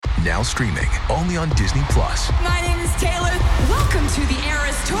Now streaming only on Disney Plus. My name is Taylor. Welcome to the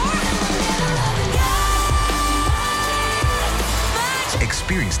Eras Tour.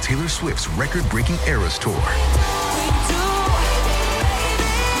 Experience Taylor Swift's record-breaking Eras Tour.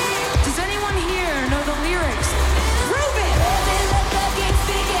 Does anyone here know the lyrics? Prove it!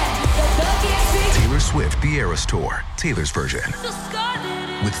 Taylor Swift, the Eras Tour, Taylor's version,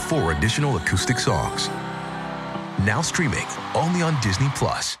 with 4 additional acoustic songs. Now streaming only on Disney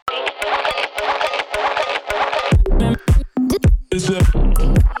Plus.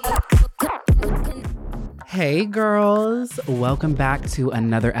 Hey girls, welcome back to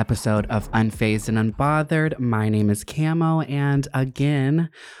another episode of Unfazed and Unbothered. My name is Camo, and again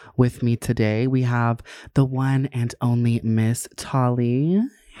with me today we have the one and only Miss Tolly.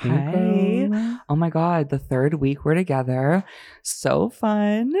 Hey. Oh my God, the third week we're together. So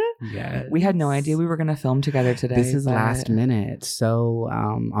fun. Yes. We had no idea we were going to film together today. This is last minute. So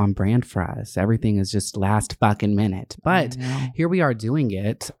on brand for us. Everything is just last fucking minute. But here we are doing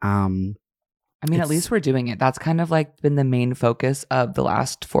it. I mean, at least we're doing it. That's kind of like been the main focus of the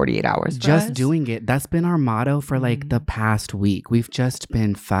last 48 hours. Just doing it. That's been our motto for like the past week. We've just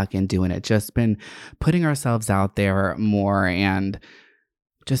been fucking doing it. Just been putting ourselves out there more and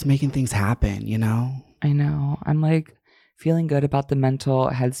just making things happen, you know? I know. I'm like feeling good about the mental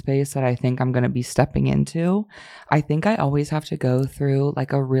headspace that I think I'm going to be stepping into. I think I always have to go through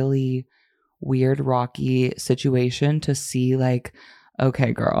like a really weird, rocky situation to see like,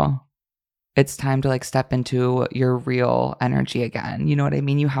 okay, girl, it's time to like step into your real energy again. You know what I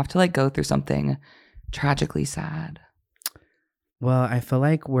mean? You have to like go through something tragically sad. Well, I feel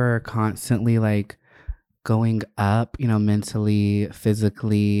like we're constantly like going up, you know, mentally,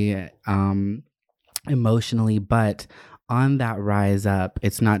 physically, emotionally, but on that rise up,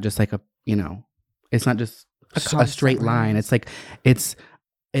 it's not just like a, you know, it's not just a straight line. It's like, it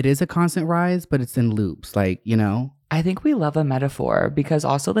is a constant rise, but it's in loops, like, you know? I think we love a metaphor because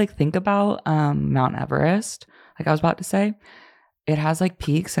also like think about Mount Everest, like I was about to say, it has like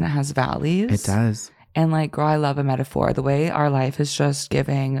peaks and it has valleys. It does. And like, girl, I love a metaphor. The way our life is just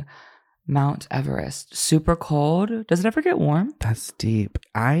giving Mount Everest. Super cold. Does it ever get warm? That's deep.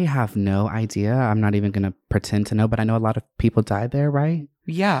 I have no idea. I'm not even going to pretend to know, but I know a lot of people died there, right?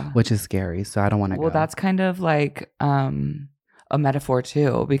 Yeah. Which is scary. So I don't want to go. Well, that's kind of like a metaphor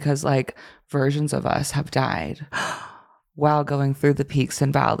too, because like versions of us have died while going through the peaks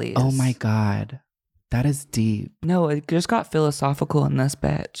and valleys. Oh my God. That is deep. No, it just got philosophical in this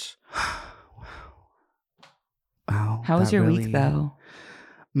bitch. Wow. How was your week though?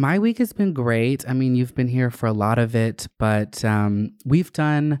 My week has been great. I mean, you've been here for a lot of it, but we've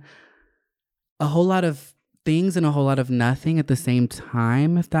done a whole lot of things and a whole lot of nothing at the same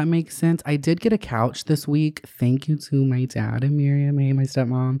time, if that makes sense. I did get a couch this week. Thank you to my dad and Miriam, my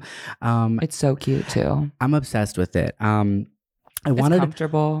stepmom. It's so cute too. I'm obsessed with it. It's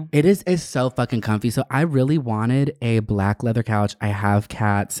comfortable. It's so fucking comfy. So I really wanted a black leather couch. I have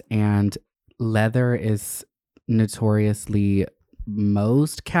cats, and leather is notoriously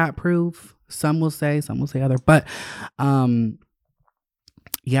most cat proof. Some will say other, but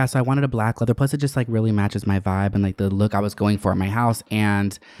yeah, so I wanted a black leather, plus it just like really matches my vibe and like the look I was going for in my house.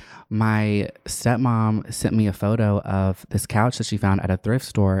 And my stepmom sent me a photo of this couch that she found at a thrift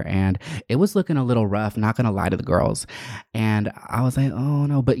store, and it was looking a little rough, not gonna lie to the girls. And I was like, oh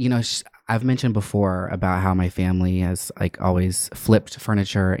no, but you know, I've mentioned before about how my family has like always flipped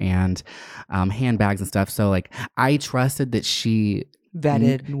furniture and handbags and stuff. So like I trusted that she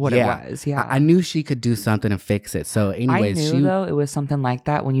vetted what it was. Yeah. I knew she could do something and fix it. So anyways, I knew though it was something like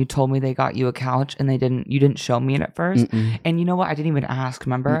that when you told me they got you a couch and you didn't show me it at first. And you know what? I didn't even ask,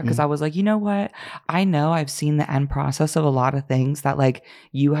 remember? Because I was like, you know what? I know I've seen the end process of a lot of things that like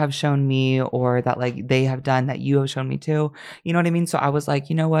you have shown me or that like they have done that you have shown me too. You know what I mean? So I was like,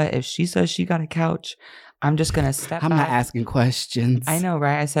 you know what? If she says she got a couch, I'm just going to step back. I'm not asking questions. I know,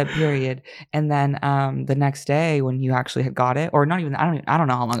 right? I said period. And then the next day when you actually had got it, or not even, I don't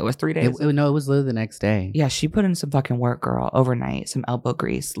know how long it was, 3 days. No, it was literally the next day. Yeah, she put in some fucking work, girl, overnight, some elbow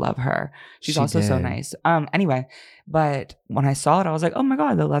grease. Love her. She's also so nice. Anyway, but when I saw it, I was like, oh my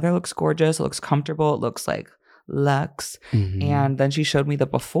God, the leather looks gorgeous. It looks comfortable. It looks like luxe. And then she showed me the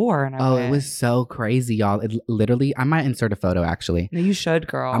before, and I went, it was so crazy, y'all. It literally, I might insert a photo actually. No, you should,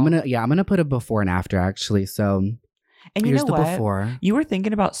 girl. I'm gonna put a before and after actually. So and you here's know the what? Before. You were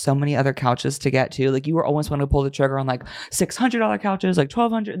thinking about so many other couches to get to. Like you were almost wanting to pull the trigger on like $600 couches, like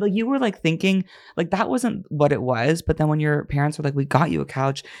 $1,200. Like you were like thinking like that wasn't what it was. But then when your parents were like, we got you a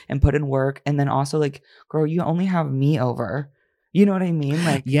couch and put in work, and then also like, girl, you only have me over. You know what I mean?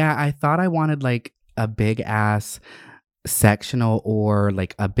 Like, yeah, I thought I wanted like a big ass sectional or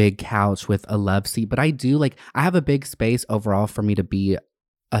like a big couch with a love seat, but I do like, I have a big space overall for me to be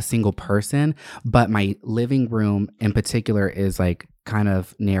a single person, but my living room in particular is like kind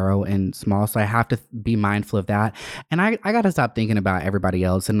of narrow and small, so I have to be mindful of that. And I gotta stop thinking about everybody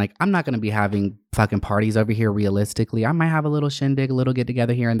else, and like, I'm not gonna be having fucking parties over here. Realistically, I might have a little shindig, a little get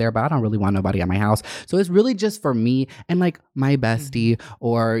together here and there, but I don't really want nobody at my house. So it's really just for me and like my bestie,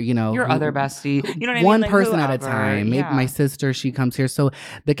 or your other bestie, you know what I mean? One Like, person at a whoever. time. Maybe my sister, she comes here. So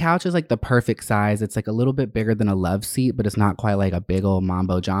the couch is like the perfect size. It's like a little bit bigger than a love seat, but it's not quite like a big old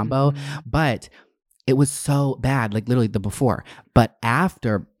mambo jumbo. But it was so bad, like literally the before. But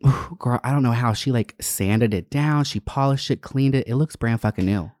after, girl, I don't know how she like sanded it down. She polished it, cleaned it. It looks brand fucking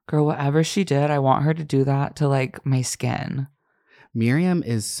new. Girl, whatever she did, I want her to do that to like my skin. Miriam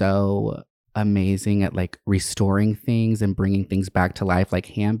is so amazing at like restoring things and bringing things back to life, like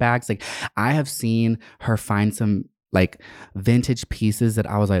handbags. Like I have seen her find some like vintage pieces that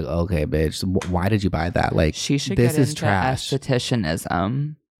I was like, okay, bitch, why did you buy that? Like, She should this get is into trash.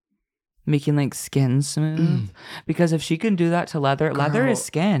 estheticianism. Making like skin smooth. Because if she can do that to leather, leather Girl. is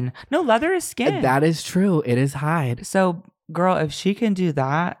skin. No, leather is skin. That is true. It is hide. So, girl, if she can do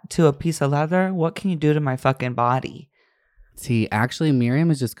that to a piece of leather, what can you do to my fucking body? See, actually, Miriam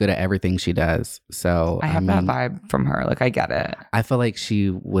is just good at everything she does. So I have that vibe from her. Like, I get it. I feel like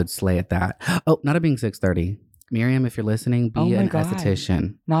she would slay at that. Oh, not it being 6:30. Miriam, if you're listening, be Oh my an God.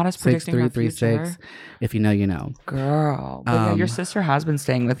 esthetician. Not as predicting her 6336. future. If you know, you know. Girl. But yeah, your sister has been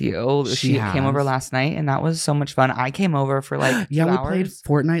staying with you. She came over has. last night and that was so much fun. I came over for like 2 Yeah, we hours. played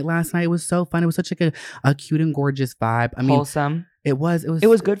Fortnite last night. It was so fun. It was such like a cute and gorgeous vibe. I mean, Wholesome. it was. It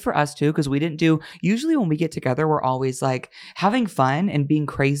was good for us too, because we didn't do, usually when we get together, we're always like having fun and being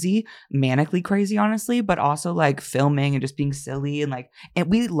crazy, manically crazy, honestly, but also like filming and just being silly and like, and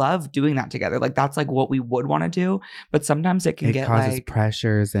we love doing that together. Like that's like what we would want to do. But sometimes it can It get causes like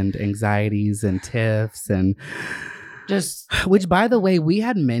pressures and anxieties and tiffs and just, which, by the way, we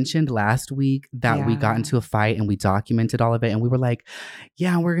had mentioned last week that we Yeah. got into a fight and we documented all of it, and we were like,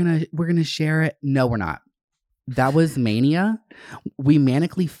 yeah, we're gonna share it. No, we're not. That was mania. We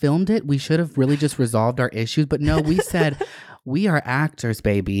manically filmed it. We should have really just resolved our issues, but no, we said we are actors,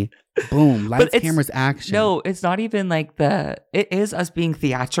 baby. Boom, lights, it's- cameras, action. no, it's not even like it is us being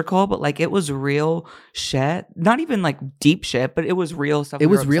theatrical, but like it was real shit. Not even like deep shit, but it was real stuff. it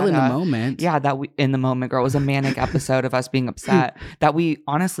we was were real in upset the at. moment. Yeah, that we in the moment, girl. It was a manic episode of us being upset that we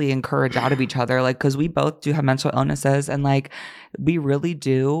honestly encourage out of each other. Like, because we both do have mental illnesses, and like we really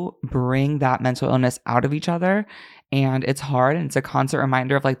do bring that mental illness out of each other. And it's hard, and it's a constant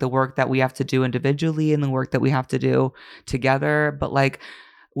reminder of like the work that we have to do individually and the work that we have to do together. But like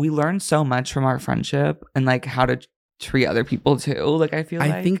we learned so much from our friendship and like how to treat other people too. Like I feel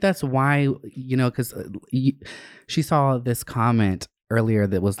I think that's why, because she saw this comment earlier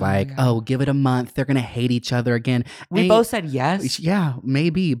that was like, yeah. oh, give it a month. They're going to hate each other again. we And- both said yes. Yeah,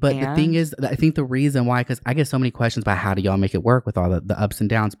 maybe. But the thing And? is, I think the reason why, because I get so many questions about how do y'all make it work with all the ups and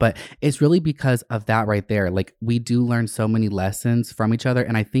downs, but it's really because of that right there. Like we do learn so many lessons from each other.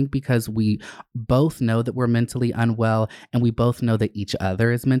 And I think because we both know that we're mentally unwell and we both know that each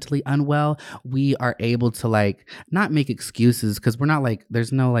other is mentally unwell, we are able to like not make excuses, because we're not like,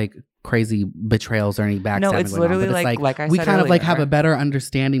 there's no like crazy betrayals or any backstabbing. No, it's going on, literally but it's like I we said kind of like have earlier. a better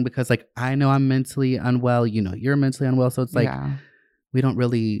understanding, because like I know I'm mentally unwell, you're mentally unwell, so it's like yeah. we don't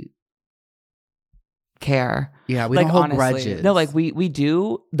really Care. we like don't hold honestly, grudges. no, like we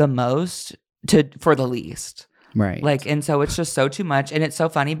do the most for the least. right. Like, and so it's just so too much. And it's so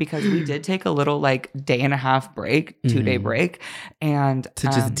funny because we did take a little like 1.5 day break, 2-day Mhm. break. And to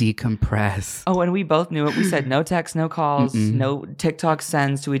just decompress. oh, and we both knew it. We said no texts, no calls, Mm-mm. no TikTok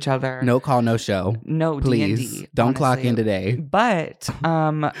sends to each other. No call, no show. No Please D&D, don't clock honestly. in today. But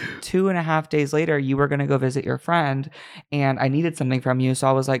 2.5 days later, you were going to go visit your friend and I needed something from you. So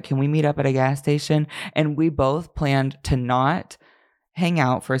I was like, can we meet up at a gas station? And we both planned to not hang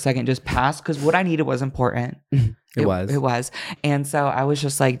out for a second, just pass, because what I needed was important. It was. It was. And so I was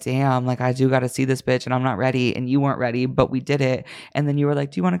just like, damn, like I do got to see this bitch and I'm not ready. And you weren't ready, but we did it. And then you were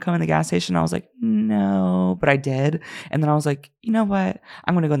like, do you want to come in the gas station? I was like, no, but I did. And then I was like, you know what?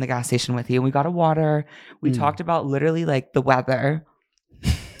 I'm going to go in the gas station with you. And we got a water. We talked about literally like the weather.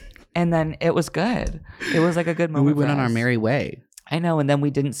 And then it was good. It was like a good And moment. we went for on our us. merry way. I know. And then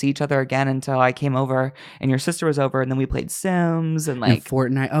we didn't see each other again until I came over and your sister was over. And then we played Sims and like, and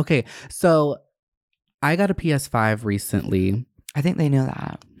Fortnite. Okay, so I got a PS5 recently. I think they knew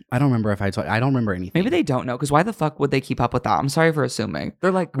that. I don't remember if I told. I don't remember anything. Maybe they don't know, because why the fuck would they keep up with that? I'm sorry for assuming.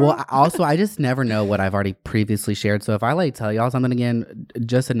 They're like, Well, also, I just never know what I've already previously shared. So if I like tell y'all something again,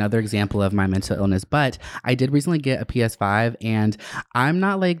 just another example of my mental illness. But I did recently get a PS5, and I'm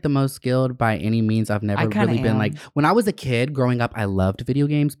not like the most skilled by any means. I've never really been like, when I was a kid growing up, I loved video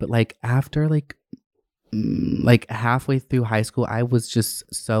games, but like after like halfway through high school, I was just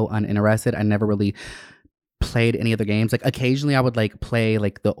so uninterested. I never really played any other games. Like occasionally I would like play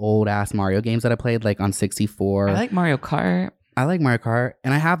like the old ass Mario games that I played like on 64. I like Mario Kart. I like Mario Kart,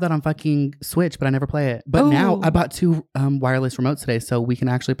 and I have that on fucking Switch, but I never play it. But now I bought 2 wireless remotes today, so we can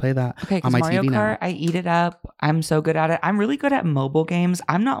actually play that on my Mario TV Kart, now. I eat it up. I'm so good at it. I'm really good at mobile games.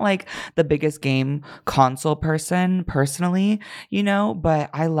 I'm not like the biggest game console person personally, you know, but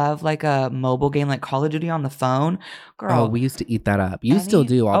I love like a mobile game like Call of Duty on the phone. Girl, Oh, we used to eat that up. You still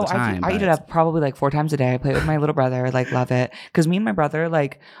do all the time. I eat it up probably like 4 times a day. I play it with my little brother, like love it. Because me and my brother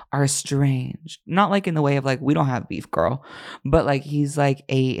like are estranged. Not like in the way of like we don't have beef, girl. But like he's like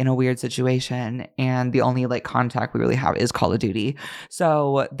in a weird situation, and the only like contact we really have is Call of Duty.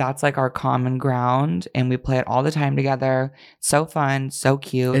 So that's like our common ground, and we play it all the time together. So fun, so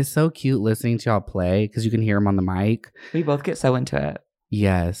cute. It's so cute listening to y'all play because you can hear them on the mic. We both get so into it.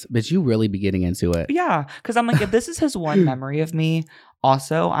 Yes, but you really be getting into it. Yeah, because I'm like, if this is his one memory of me,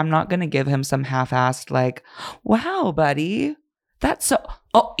 also, I'm not going to give him some half-assed like, wow, buddy, that's so,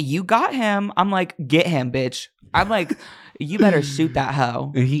 oh, you got him. I'm like, get him, bitch. I'm like, you better shoot that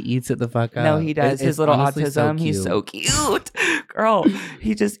hoe. He eats it the fuck up. No, he does. His little autism, he's so cute. Girl,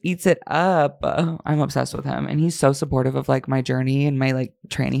 he just eats it up. I'm obsessed with him. And he's so supportive of like my journey and my like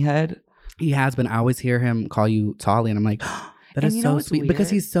trannyhood. He has been. I always hear him call you Tolly, and I'm like, that is so sweet. Because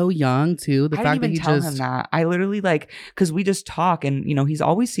he's so young too. The fact that he tell him that. I literally like, because we just talk, and you know, he's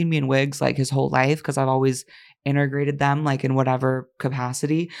always seen me in wigs like his whole life, because I've always integrated them like in whatever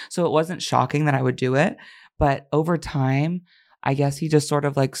capacity. So it wasn't shocking that I would do it. But over time, I guess he just sort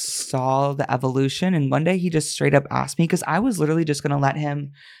of like saw the evolution. And one day he just straight up asked me, because I was literally just going to let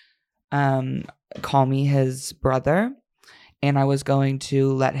him call me his brother. And I was going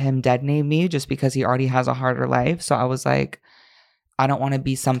to let him dead name me just because he already has a harder life. So I was like, I don't want to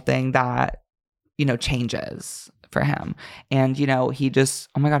be something that, you know, changes for him. And, you know, he just,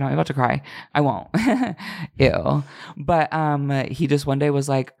 oh my God, I'm about to cry. I won't. Ew. But he just one day was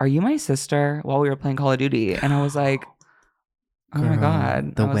like, are you my sister? While we were playing Call of Duty. And I was like, oh my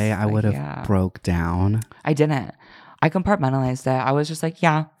God. The way I would have broke down. I didn't. I compartmentalized it. I was just like,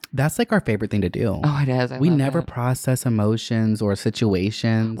 yeah. That's like our favorite thing to do. Oh, it is. We never process emotions or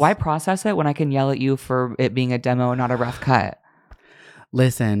situations. Why process it when I can yell at you for it being a demo and not a rough cut?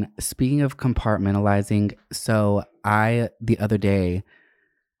 Listen, speaking of compartmentalizing, so the other day,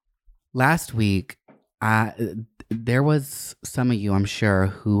 last week, there was some of you, I'm sure,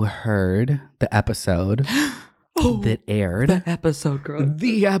 who heard the episode that aired. The episode, girl.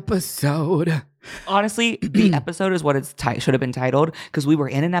 The episode. Honestly, the episode is what it's should have been titled, because we were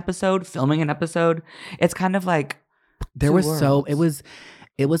in an episode, filming an episode. It's kind of like it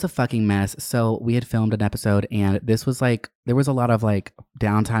was a fucking mess. So we had filmed an episode, and this was like, there was a lot of like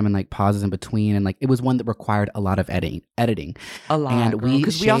downtime and like pauses in between, and like it was one that required a lot of editing. A lot, and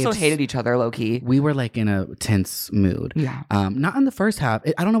because we also hated each other, low key. We were like in a tense mood. Yeah. Not in the first half.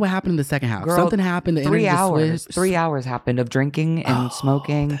 I don't know what happened in the second half. Girl, something happened. 3 hours. 3 hours happened of drinking and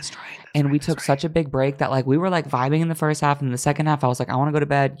smoking. That's right. And we took such a big break that like we were like vibing in the first half, and in the second half I was like, I want to go to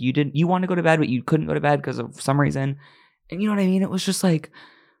bed. You want to go to bed, but you couldn't go to bed because of some reason. And you know what I mean? It was just like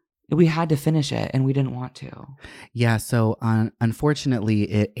we had to finish it, and we didn't want to. Yeah. So unfortunately,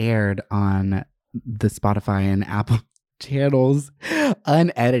 it aired on the Spotify and Apple channels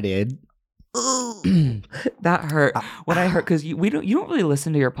unedited. That hurt when I heard, because you don't really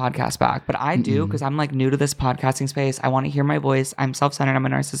listen to your podcast back, but I do, because I'm like new to this podcasting space. I want to hear my voice. I'm self-centered. I'm a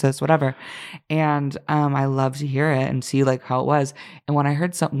narcissist, whatever, and I love to hear it and see like how it was. And when I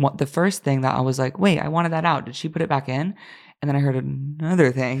heard the first thing that I was like, wait, I wanted that out. Did she put it back in? And then I heard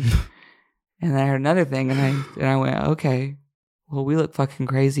another thing, and then I heard another thing, and I went, okay, well, we look fucking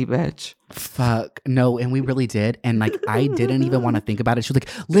crazy, bitch. Fuck. No, and we really did. And like, I didn't even want to think about it. She was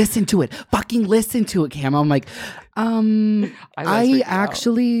like, listen to it. Fucking listen to it, Cam. I'm like, I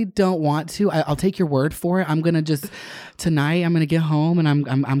actually don't want to. I'll take your word for it. I'm going to tonight I'm going to get home, and I'm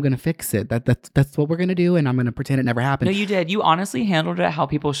going to fix it. That's what we're going to do. And I'm going to pretend it never happened. No, you did. You honestly handled it how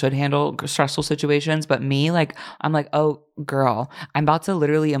people should handle stressful situations. But me, like, I'm like, oh, girl, I'm about to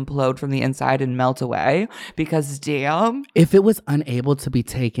literally implode from the inside and melt away, because damn. If it was unable to be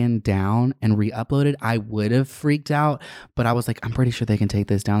taken down and re-uploaded, I would have freaked out. But I was like, I'm pretty sure they can take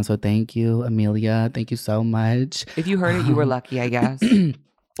this down. So thank you, Amelia. Thank you so much. If you heard it, you were lucky, I guess.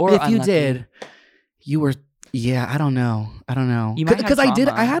 Or if you unlucky. did, you were. Yeah, I don't know. You might have Because I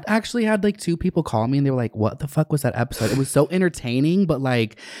trauma. had actually had like 2 people call me and they were like, "What the fuck was that episode?" It was so entertaining, but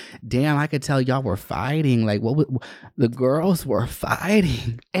like, damn, I could tell y'all were fighting. Like, the girls were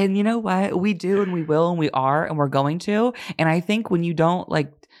fighting. And you know what? We do and we will and we are and we're going to. And I think when you don't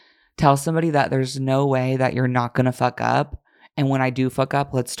like tell somebody that there's no way that you're not going to fuck up, and when I do fuck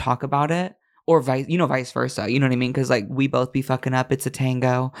up, let's talk about it, or vice versa. You know what I mean? Because like we both be fucking up. It's a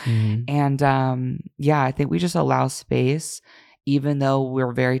tango. And yeah, I think we just allow space, even though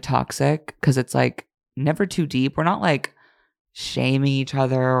we're very toxic, because it's like never too deep. We're not like shaming each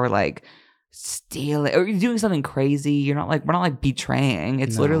other or like stealing or doing something crazy. We're not like betraying.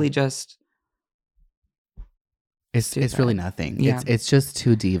 It's No. literally just It's really nothing. Yeah. It's just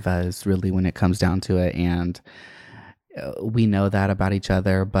 2 divas, really, when it comes down to it, and we know that about each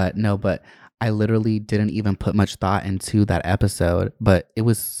other. But I literally didn't even put much thought into that episode, but it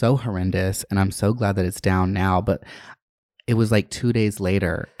was so horrendous, and I'm so glad that it's down now. But it was like 2 days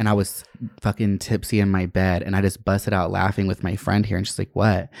later, and I was fucking tipsy in my bed, and I just busted out laughing with my friend here, and she's like,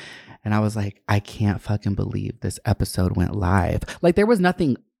 "What?" And I was like, "I can't fucking believe this episode went live." Like, there was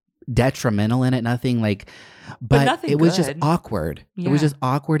nothing detrimental in it, nothing like, but nothing it was just good. awkward. It was Yeah. just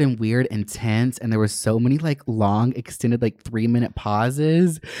awkward and weird and tense, and there were so many like long extended like 3-minute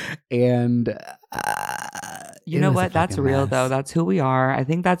pauses, and You it know was a what? That's fucking real mess. though. That's who we are. I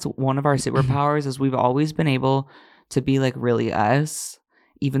think that's one of our superpowers is we've always been able to be like really us,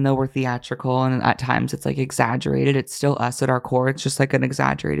 even though we're theatrical and at times it's like exaggerated. It's still us at our core. It's just like an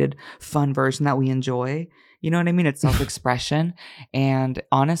exaggerated, fun version that we enjoy. You know what I mean? It's self-expression. And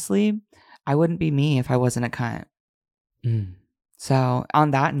honestly, I wouldn't be me if I wasn't a cunt. Mm. So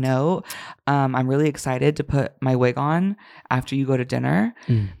on that note, I'm really excited to put my wig on after you go to dinner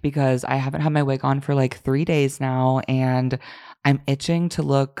because I haven't had my wig on for like 3 days now, and I'm itching to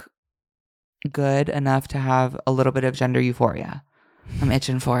look good enough to have a little bit of gender euphoria. I'm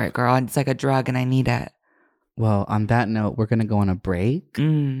itching for it, girl. It's like a drug and I need it. Well, on that note, we're gonna go on a break,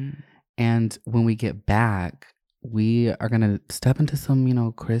 Mm. and when we get back, we are gonna step into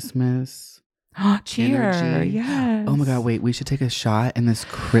some, Christmas Cheer. energy. Yes. Oh my God, wait, we should take a shot in this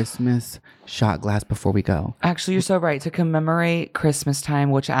Christmas shot glass before we go. Actually, you're so right. To commemorate Christmas time,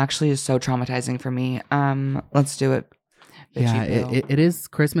 which actually is so traumatizing for me. Let's do it. Yeah, Bitchy boo. it is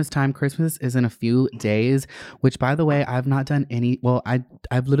Christmas time. Christmas is in a few days, which, by the way, I've not done any. Well, I've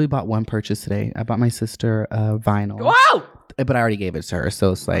literally bought one purchase today. I bought my sister a vinyl. Whoa! But I already gave it to her,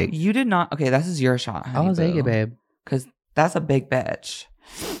 so it's like, You did not. Okay, this is your shot. I'll take it, babe. Because that's a big bitch.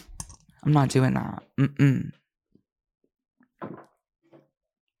 I'm not doing that. Mm-mm.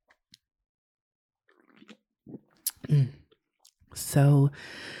 So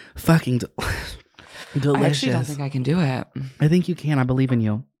fucking delicious. I actually don't think I can do it. I think you can. I believe in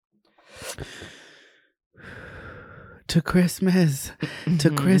you. To Christmas. To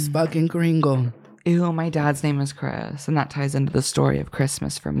Chris fucking Kringle. Ew, my dad's name is Chris, and that ties into the story of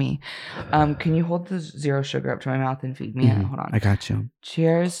Christmas for me. Can you hold the zero sugar up to my mouth and feed me it? Hold on. I got you.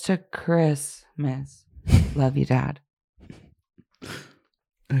 Cheers to Christmas. Love you, Dad.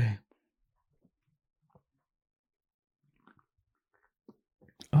 Okay.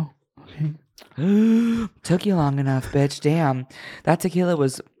 Oh, okay. Took you long enough, bitch. Damn. That tequila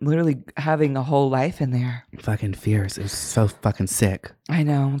was literally having a whole life in there. Fucking fierce. It was so fucking sick. I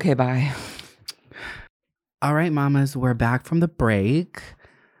know. Okay, bye. All right, mamas, we're back from the break.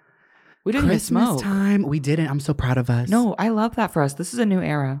 We didn't even Christmas smoke. time. We didn't. I'm so proud of us. No, I love that for us. This is a new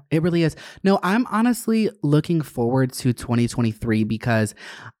era. It really is. No, I'm honestly looking forward to 2023 because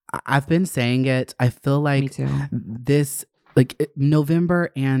I've been saying it. I feel Me like too.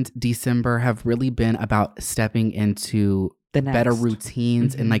 November and December have really been about stepping into The next. better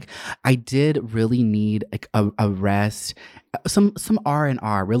routines, and Mhm. like I did really need like a rest, some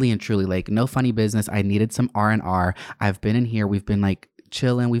R&R, really and truly, like no funny business. I needed some R&R. I've been in here, we've been like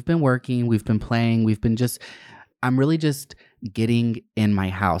chilling, we've been working, we've been playing, I'm really just getting in my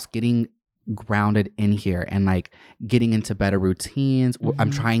house, getting grounded in here, and like getting into better routines.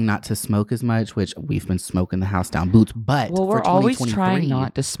 I'm Mhm. trying not to smoke as much, which we've been smoking the house down boots, but Well, for we're always 2023, trying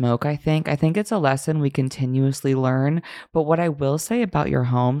not to smoke, I think. I think it's a lesson we continuously learn. But what I will say about your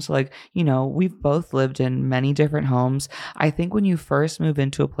homes, like, we've both lived in many different homes. I think when you first move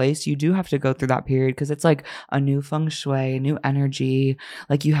into a place, you do have to go through that period because it's like a new feng shui, a new energy.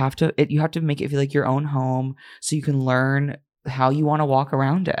 Like you have to make it feel like your own home so you can learn how you want to walk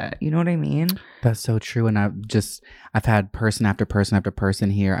around it. You know what I mean? That's so true. And I've had person after person after person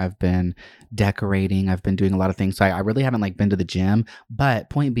here. I've been decorating. I've been doing a lot of things. So I really haven't like been to the gym, but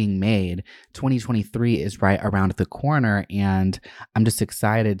point being made, 2023 is right around the corner. And I'm just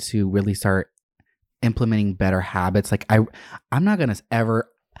excited to really start implementing better habits. Like I'm not going to ever,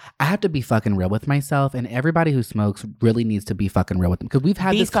 I have to be fucking real with myself, and everybody who smokes really needs to be fucking real with them, because we've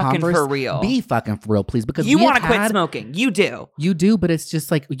had this fucking converse. for real. Be fucking for real, please, because you want to quit smoking. You do, but it's just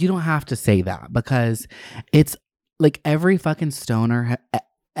like, you don't have to say that, because it's like every fucking stoner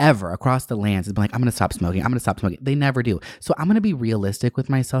ever across the lands has been like, I'm gonna stop smoking. They never do. So I'm gonna be realistic with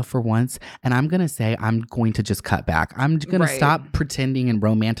myself for once, and I'm gonna say I'm going to just cut back. I'm gonna stop pretending and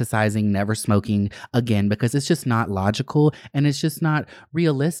romanticizing never smoking again, because it's just not logical and it's just not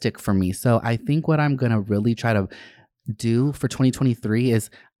realistic for me. So I think what I'm gonna really try to do for 2023 is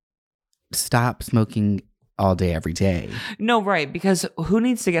stop smoking all day, every day. No, right. Because who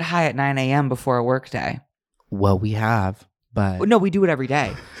needs to get high at 9 a.m. before a work day? Well, we have. But no, we do it every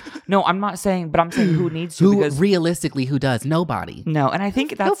day. No, I'm not saying, but I'm saying who needs to. Because realistically, who does? Nobody. No, and I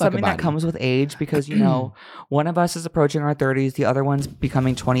think that's something that comes with age, because, you know, one of us is approaching our 30s, the other one's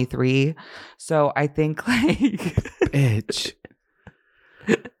becoming 23. So I think like... Bitch.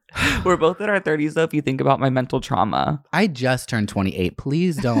 We're both in our 30s, though, if you think about my mental trauma. I just turned 28.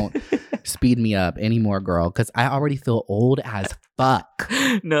 Please don't speed me up anymore, girl, because I already feel old as fuck.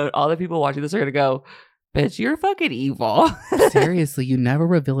 No, all the people watching this are going to go... Bitch, you're fucking evil. Seriously, you never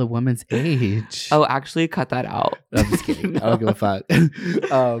reveal a woman's age. Oh, actually, cut that out. I'm just kidding. No. I don't give a fuck.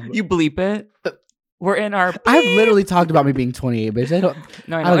 You bleep it. We're in our... I've literally talked about me being 28, bitch. I don't...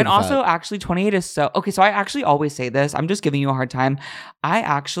 No, I know. And also, actually, 28 is so... Okay, so I actually always say this. I'm just giving you a hard time. I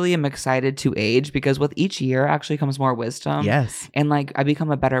actually am excited to age, because with each year actually comes more wisdom. Yes. And like, I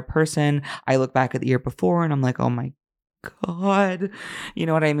become a better person. I look back at the year before and I'm like, oh my God, you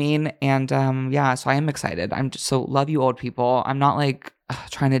know what I mean? And yeah, so I am excited. I'm just so love you old people. I'm not like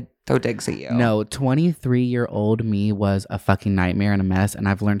trying to throw digs at you. No, 23-year-old me was a fucking nightmare and a mess, and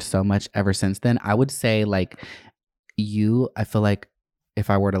I've learned so much ever since then. I would say like I feel like if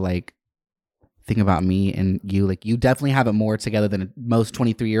I were to like think about me and you, like you definitely have it more together than most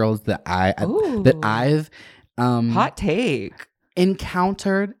 23-year-olds that I've hot take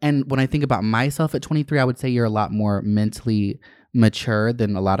encountered. And when I think about myself at 23, I would say you're a lot more mentally mature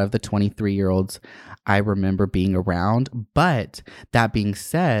than a lot of the 23-year-olds I remember being around. But that being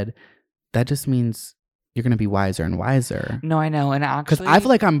said, that just means you're going to be wiser and wiser. No, I know. And actually, because I feel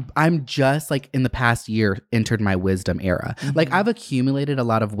like I'm just like in the past year entered my wisdom era. Mm-hmm. Like I've accumulated a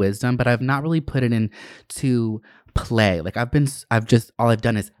lot of wisdom, but I've not really put it into play. Like all I've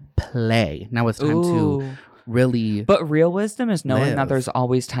done is play. Now it's time to really... But real wisdom is knowing live. that there's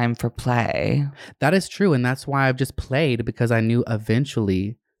always time for play. That is true. And that's why I've just played, because I knew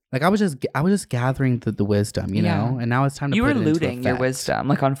eventually, like I was just gathering the wisdom, you know? And now it's time to you put it were into looting your effect. wisdom.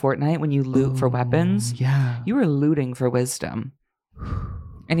 Like on Fortnite, when you loot for weapons. Yeah. You were looting for wisdom.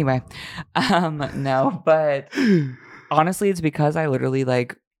 Anyway. No, but honestly, it's because I literally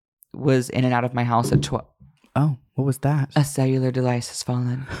like was in and out of my house at 12. Oh, what was that? A cellular device has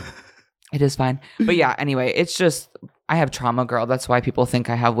fallen. It is fine. But yeah, anyway, it's just, I have trauma, girl. That's why people think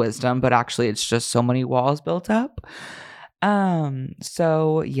I have wisdom, but actually it's just so many walls built up.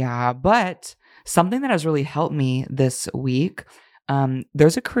 So yeah, but something that has really helped me this week,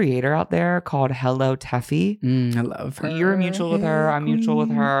 there's a creator out there called Hello Teffy. I love her. You're mutual with her. I'm mutual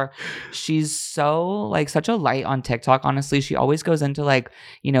with her. She's so like such a light on TikTok. Honestly, she always goes into like,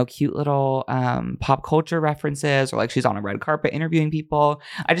 you know, cute little pop culture references, or like she's on a red carpet interviewing people.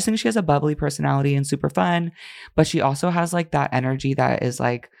 I just think she has a bubbly personality and super fun, but she also has like that energy that is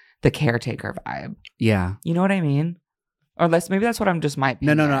like the caretaker vibe. Yeah. You know what I mean? Or maybe that's what I'm just my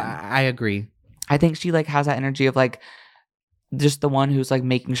opinion. No. I agree. I think she like has that energy of like just the one who's like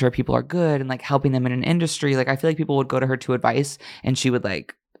making sure people are good and like helping them in an industry. Like I feel like people would go to her to advice and she would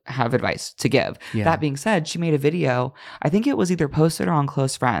like have advice to give. Yeah. That being said, she made a video. I think it was either posted or on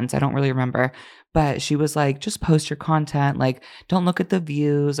Close Friends. I don't really remember. But she was like, just post your content. Like, don't look at the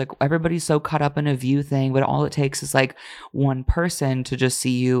views. Like, everybody's so caught up in a view thing. But all it takes is like one person to just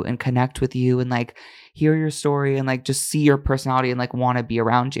see you and connect with you and like hear your story and like just see your personality and like want to be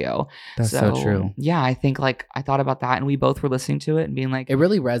around you. That's so true. Yeah, I think like I thought about that and we both were listening to it and being like, it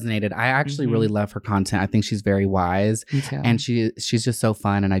really resonated. I actually really love her content. I think she's very wise. Me too. And she's just so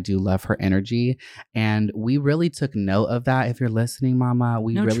fun, and I do love her energy. And we really took note of that. If you're listening, Mama,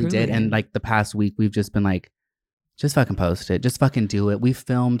 we really did. And like the past week, we've just been like, just fucking post it. Just fucking do it. We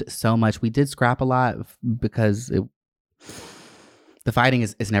filmed so much. We did scrap a lot because The fighting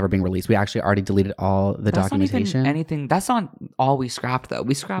is never being released. We actually already deleted all the documentation. Not even anything. That's not all we scrapped though.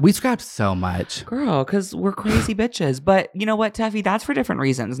 We scrapped so much. Girl, because we're crazy bitches. But you know what, Teffy? That's for different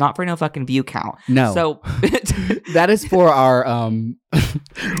reasons, not for no fucking view count. No. So that is for our our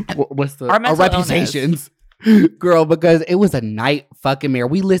reputations. Girl, because it was a night fucking mirror.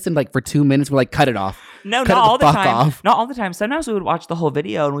 We listened like for 2 minutes. We're like, cut it off. No, not all the time. Not all the time. Sometimes we would watch the whole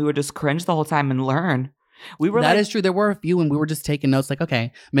video and we would just cringe the whole time and learn. That is true. There were a few and we were just taking notes like,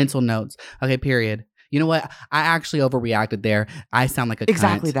 okay, mental notes. Okay, period. You know what? I actually overreacted there. I sound like a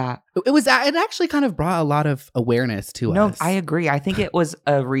exactly cunt. that. It actually kind of brought a lot of awareness to us. No, I agree. I think it was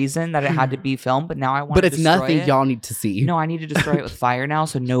a reason that it had to be filmed, but now I want to destroy it. But it's nothing y'all need to see. No, I need to destroy it with fire now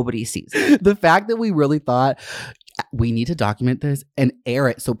so nobody sees it. The fact that we really thought we need to document this and air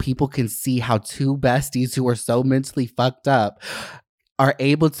it so people can see how two besties who are so mentally fucked up are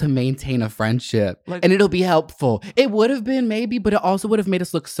able to maintain a friendship. And it'll be helpful. It would have been maybe, but it also would have made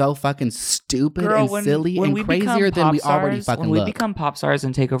us look so fucking stupid and silly and crazier than we already fucking look. When we become pop stars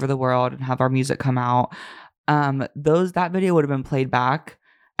and take over the world and have our music come out, that video would have been played back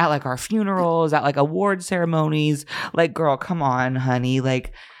at like our funerals, at like award ceremonies. Like, girl, come on, honey.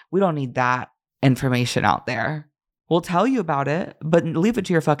 Like, we don't need that information out there. We'll tell you about it, but leave it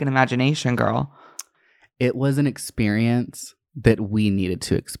to your fucking imagination, girl. It was an experience that we needed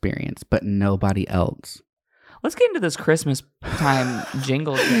to experience, but nobody else. Let's get into this Christmas time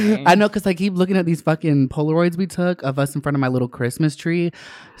jingle thing. I know, because I keep looking at these fucking Polaroids we took of us in front of my little Christmas tree.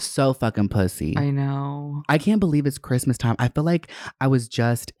 So fucking pussy. I know. I can't believe it's Christmas time. I feel like I was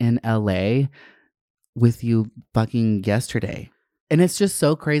just in LA with you fucking yesterday. And it's just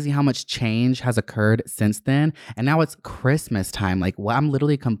so crazy how much change has occurred since then. And now it's Christmas time. Like, well, I'm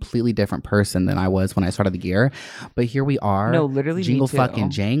literally a completely different person than I was when I started the year. But here we are. No, literally Jingle fucking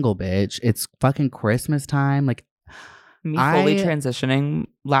jangle, bitch. It's fucking Christmas time. Like, me fully transitioning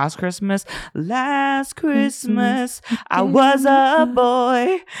last Christmas. Last Christmas, I was a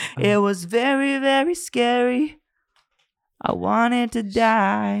boy. It was very, very scary. I wanted to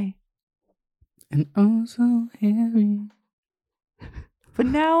die. And oh so hairy. But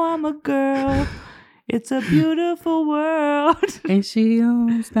now I'm a girl. It's a beautiful world. And she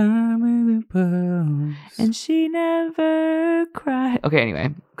owns diamonds and pearls. And she never cried. Okay,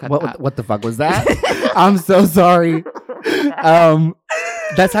 anyway. What the fuck was that? I'm so sorry.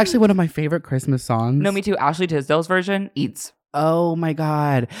 That's actually one of my favorite Christmas songs. No, me too. Ashley Tisdale's version, Eats. Oh my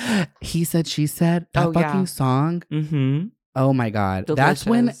God. He Said, She Said. That fucking song. Mm-hmm. Oh my God. Delicious. That's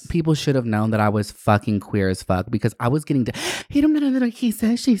when people should have known that I was fucking queer as fuck, because I was getting to, he don't need another he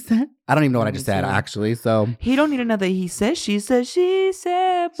said, she said. I don't even know what I just said, actually. So he don't need another he said, she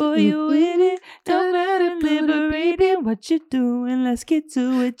said, boy, you in it. Don't matter, liberating what you're doing. Let's get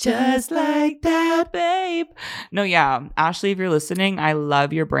to it just like that, babe. No, yeah. Ashley, if you're listening, I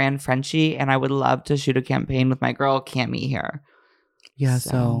love your brand Frenchie, and I would love to shoot a campaign with my girl, Cammy here. Yeah,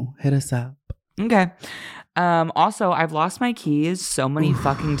 so hit us up. Okay. Also, I've lost my keys so many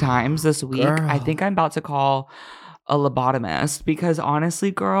fucking times this week. Girl. I think I'm about to call a lobotomist, because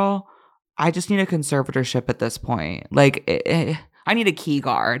honestly, girl, I just need a conservatorship at this point. Like, I need a key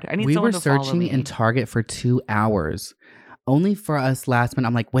guard. I need someone to follow me. We were searching in Target for 2 hours, only for us last minute.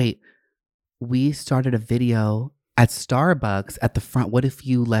 I'm like, wait, we started a video at Starbucks at the front. What if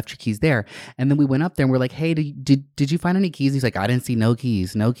you left your keys there? And then we went up there and we're like, hey, did you find any keys? He's like, I didn't see no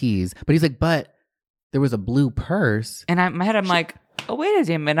keys. But he's like, but there was a blue purse. And in my head, I'm like, oh, wait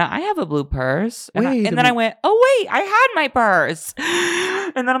a minute. I have a blue purse. And then I went, oh, wait, I had my purse.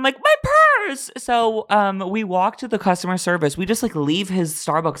 And then I'm like, my purse. So we walked to the customer service. We just like leave his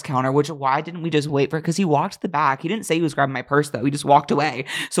Starbucks counter, which why didn't we just wait for it? Because he walked to the back. He didn't say he was grabbing my purse, though. He just walked away.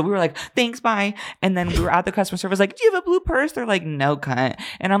 So we were like, thanks, bye. And then we were at the customer service like, do you have a blue purse? They're like, no, cunt.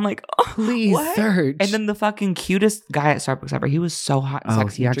 And I'm like, oh, please what? search. And then the fucking cutest guy at Starbucks ever. He was so hot and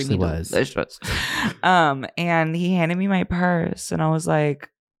sexy. He actually was. Delicious. And he handed me my purse. And I was like,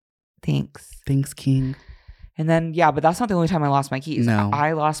 thanks. Thanks, King. And then, yeah, but that's not the only time I lost my keys. No.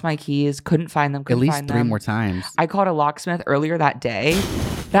 I lost my keys, couldn't find them. At least 3 more times. I called a locksmith earlier that day.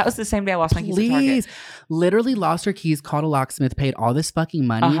 That was the same day I lost my keys at Target. Literally lost her keys, called a locksmith, paid all this fucking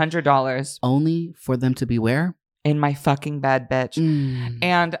money. $100. Only for them to be where? In my fucking bed, bitch.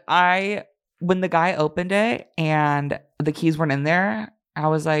 And when the guy opened it and the keys weren't in there, I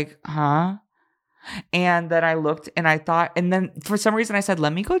was like, huh? And then I looked and I thought, and then for some reason I said,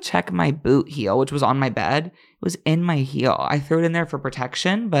 let me go check my boot heel, which was on my bed. It was in my heel. I threw it in there for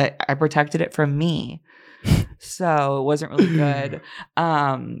protection, but I protected it from me. So it wasn't really good.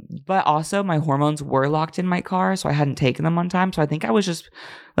 But also my hormones were locked in my car, so I hadn't taken them on time. So I think I was just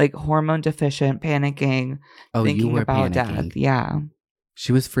like hormone deficient, panicking, thinking about death. Yeah.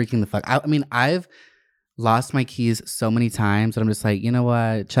 She was freaking the fuck. I mean, I've lost my keys so many times that I'm just like, you know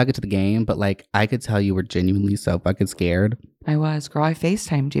what? Chug it to the game. But like, I could tell you were genuinely so fucking scared. I was, girl. I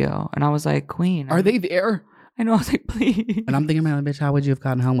FaceTimed you, and I was like, Queen. Are they there? I know. I was like, please. And I'm thinking, man, bitch, how would you have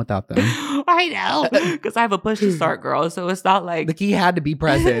gotten home without them? I know, because I have a push to start, girl. So it's not like the key had to be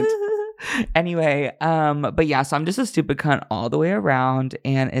present. Anyway, but yeah, so I'm just a stupid cunt all the way around,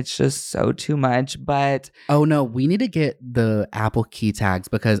 and it's just so too much. But oh no, we need to get the Apple key tags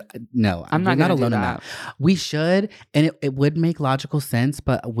because no, I'm not alone in that. We should, and it would make logical sense,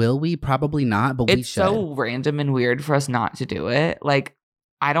 but will we? Probably not, but we should. It's so random and weird for us not to do it. Like,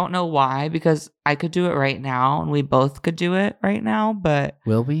 I don't know why, because I could do it right now, and we both could do it right now, but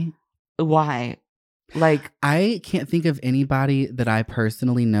will we? Why? Like, I can't think of anybody that I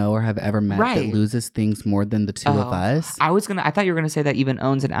personally know or have ever met that loses things more than the two of us. I thought you were gonna say that even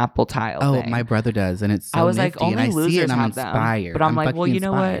owns an Apple Tile. Oh, my brother does, and it's so I was nifty, like, only and I losers see it and I'm have them. inspired. But I'm like, well, you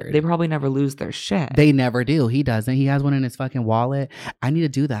know what? They probably never lose their shit. They never do. He doesn't. He has one in his fucking wallet. I need to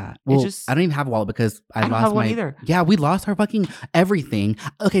do that. Well, I don't even have a wallet because I lost have my. One either. Yeah, we lost our fucking everything.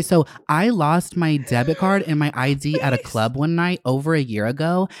 Okay, so I lost my debit card and my ID at a club one night over a year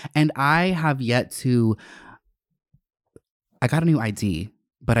ago, and I have yet to. I got a new ID,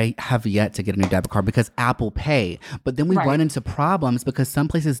 but I have yet to get a new debit card because Apple Pay. But then we run into problems because some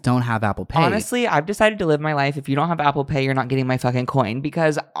places don't have Apple Pay. Honestly, I've decided to live my life. If you don't have Apple Pay, you're not getting my fucking coin.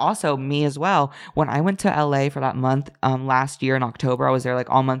 Because also me as well. When I went to LA for that month last year in October, I was there like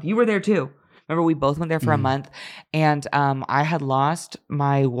all month. You were there too. Remember, we both went there for a month. And I had lost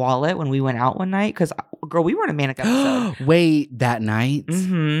my wallet when we went out one night. Because, girl, we were in a manic episode. Wait, that night?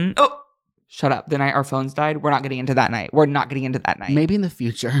 Mm-hmm. Oh. Shut up. The night our phones died, we're not getting into that night. We're not getting into that night. Maybe in the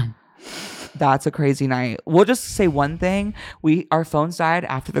future. That's a crazy night. We'll just say one thing. Our phones died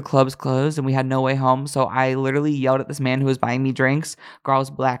after the clubs closed and we had no way home. So I literally yelled at this man who was buying me drinks. Girl, I was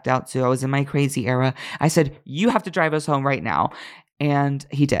blacked out too. I was in my crazy era. I said, you have to drive us home right now. And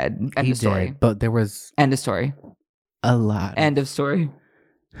he did. End of story. But there was... End of story. A lot. End of story.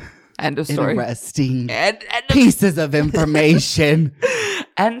 End of story. Interesting pieces of information.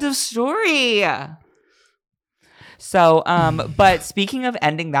 End of story. So, but speaking of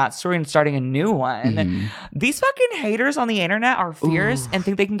ending that story and starting a new one, these fucking haters on the internet are fierce and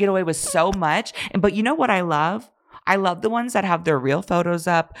think they can get away with so much. But you know what I love? I love the ones that have their real photos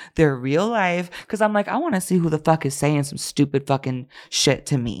up, their real life, because I'm like, I want to see who the fuck is saying some stupid fucking shit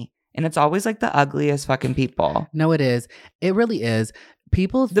to me. And it's always like the ugliest fucking people. No, it is. It really is.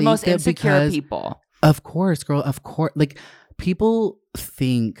 People think the most that insecure people. Of course, girl. Of course. Like, people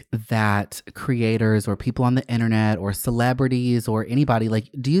think that creators or people on the internet or celebrities or anybody, like,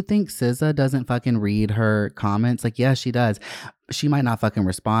 do you think SZA doesn't fucking read her comments? Like, yes, she does. She might not fucking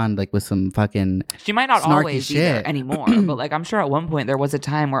respond like with some fucking she might not always shit either anymore, but like I'm sure at one point there was a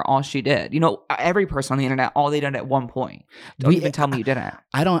time where all she did, you know, every person on the internet, all they did at one point. Don't even tell me you didn't.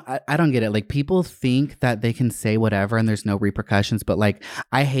 I don't get it. Like, people think that they can say whatever and there's no repercussions, but like,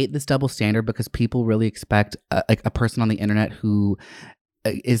 I hate this double standard because people really expect like a person on the internet who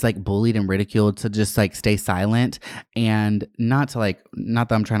is like bullied and ridiculed to just like stay silent, and not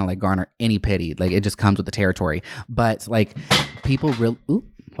that I'm trying to like garner any pity, like it just comes with the territory, but like people really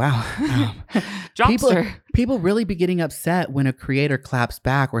people really be getting upset when a creator claps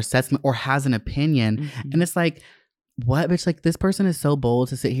back or says or has an opinion, and it's like, what, bitch? Like, this person is so bold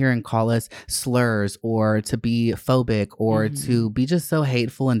to sit here and call us slurs or to be phobic or to be just so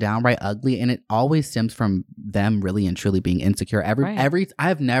hateful and downright ugly. And it always stems from them really and truly being insecure.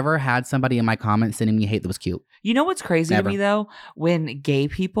 I've never had somebody in my comments sending me hate that was cute. You know what's crazy to me though? When gay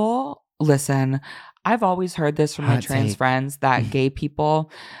people, listen, I've always heard this from my trans friends that gay people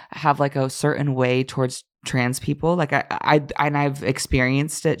have like a certain way towards trans people. Like I've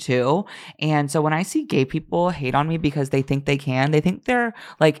experienced it too. And so when I see gay people hate on me because they think they're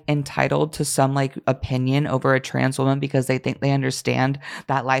like entitled to some like opinion over a trans woman because they think they understand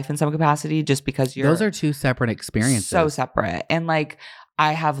that life in some capacity, just because those are two separate experiences. So separate. And like,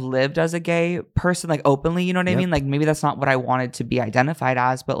 I have lived as a gay person, like openly, you know what I mean? Like, maybe that's not what I wanted to be identified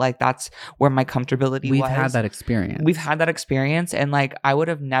as, but like, that's where my comfortability was. We've had that experience. And like, I would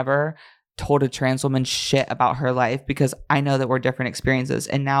have never told a trans woman shit about her life because I know that we're different experiences,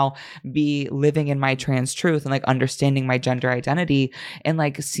 and now be living in my trans truth and like understanding my gender identity and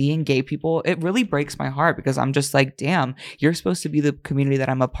like seeing gay people, it really breaks my heart because I'm just like, damn, you're supposed to be the community that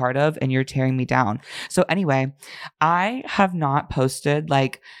I'm a part of and you're tearing me down. So anyway, I have not posted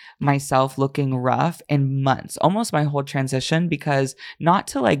like myself looking rough in months, almost my whole transition, because not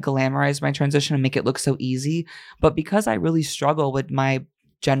to like glamorize my transition and make it look so easy, but because I really struggle with my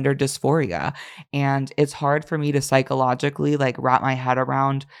gender dysphoria, and it's hard for me to psychologically like wrap my head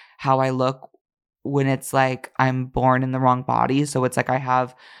around how I look when it's like I'm born in the wrong body. So it's like I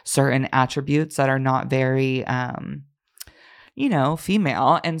have certain attributes that are not very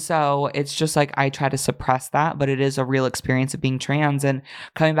female. And so it's just like I try to suppress that, but it is a real experience of being trans. And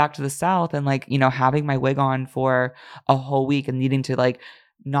coming back to the South and like, having my wig on for a whole week and needing to like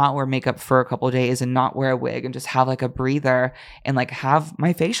not wear makeup for a couple of days and not wear a wig and just have like a breather and like have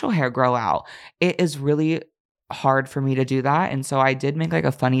my facial hair grow out. It is really hard for me to do that. And so I did make like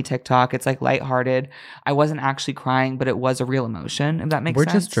a funny TikTok. It's like lighthearted. I wasn't actually crying, but it was a real emotion, if that makes sense.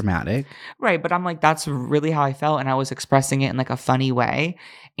 We're just dramatic. Right. But I'm like, that's really how I felt. And I was expressing it in like a funny way.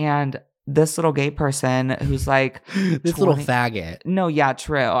 And this little gay person who's like this little faggot. No, yeah,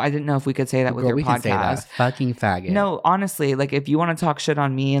 true. I didn't know if we could say that with your we podcast. Can say that. Fucking faggot. No, honestly, like if you want to talk shit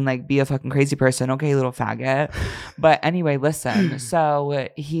on me and like be a fucking crazy person, okay, little faggot. But anyway, listen. So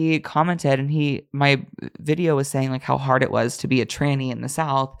he commented, and my video was saying like how hard it was to be a tranny in the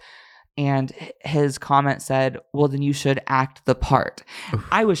South. And his comment said, well, then you should act the part.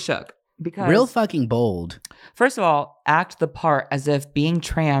 I was shook. Because real fucking bold. First of all, act the part as if being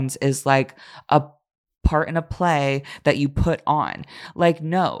trans is like a part in a play that you put on. Like,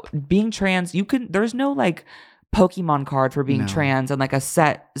 no, being trans, there's no like Pokemon card for being trans and like a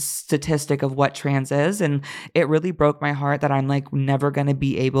set statistic of what trans is. And it really broke my heart that I'm like never going to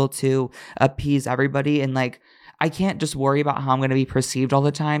be able to appease everybody. And like, I can't just worry about how I'm going to be perceived all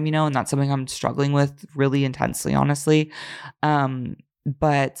the time, and that's something I'm struggling with really intensely, honestly.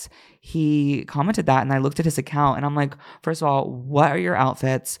 But he commented that, and I looked at his account, and I'm like, first of all, what are your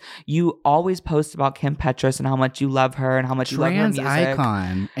outfits? You always post about Kim Petras and how much you love her and how much you love her music. Trans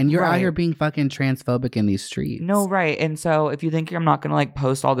icon. And you're out here being fucking transphobic in these streets. No, right. And so if you think I'm not going to like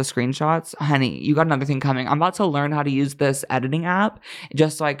post all the screenshots, honey, you got another thing coming. I'm about to learn how to use this editing app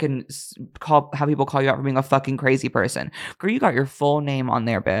just so I can have people call you out for being a fucking crazy person. Girl, you got your full name on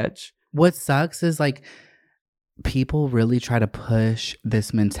there, bitch. What sucks is like, people really try to push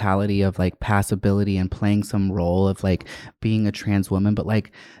this mentality of like passability and playing some role of like being a trans woman. But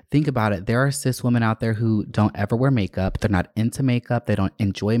like, think about it. There are cis women out there who don't ever wear makeup. They're not into makeup. They don't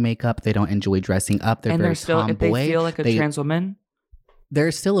enjoy makeup. They don't enjoy dressing up. They're very tomboy. If they feel like a trans woman,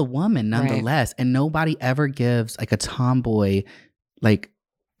 they're still a woman nonetheless. Right. And nobody ever gives like a tomboy, like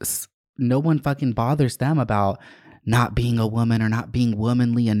no one fucking bothers them about not being a woman or not being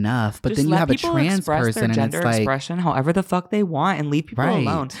womanly enough. But just then you have a trans person and gender it's like expression however the fuck they want and leave people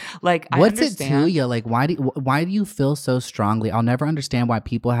alone. Like, what's it to you? Like, why do you feel so strongly? I'll never understand why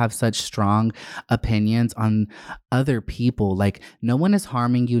people have such strong opinions on other people. Like, no one is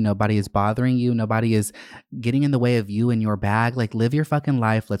harming you. Nobody is bothering you. Nobody is getting in the way of you and your bag. Like, live your fucking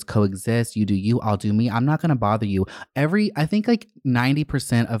life. Let's coexist. You do you, I'll do me. I'm not going to bother you. I think like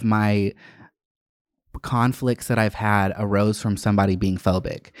 90% of my conflicts that I've had arose from somebody being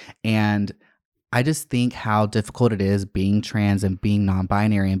phobic. And I just think how difficult it is being trans and being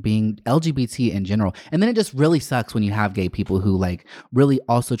non-binary and being LGBT in general. And then it just really sucks when you have gay people who like really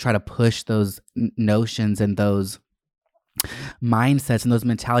also try to push those notions and those mindsets and those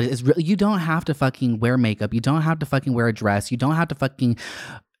mentalities. It's really, you don't have to fucking wear makeup. You don't have to fucking wear a dress. You don't have to fucking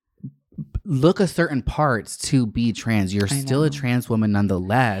look a certain parts to be trans. You're still a trans woman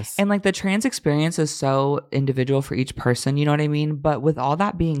nonetheless. And like the trans experience is so individual for each person, you know what I mean? But with all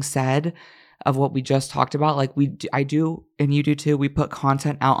that being said, of what we just talked about, like I do, and you do too, we put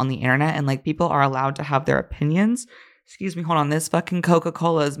content out on the internet and like people are allowed to have their opinions. Excuse me, hold on. This fucking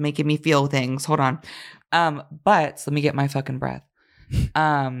Coca-Cola is making me feel things. Hold on. But let me get my fucking breath.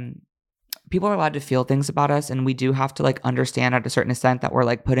 People are allowed to feel things about us, and we do have to like understand at a certain extent that we're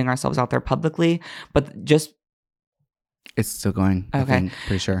like putting ourselves out there publicly, but just it's still going. Okay. I think,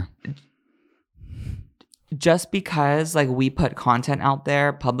 pretty sure. Just because like we put content out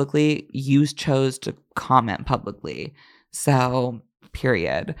there publicly, you chose to comment publicly. So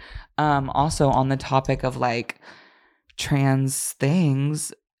period. Also on the topic of like trans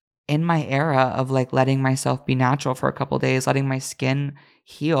things, in my era of like letting myself be natural for a couple days, letting my skin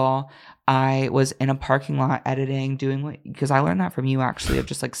heal, I was in a parking lot editing, because I learned that from you actually, of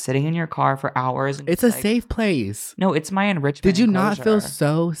just like sitting in your car for hours. And It's a like, safe place. No, it's my enrichment. Did you not feel enclosure.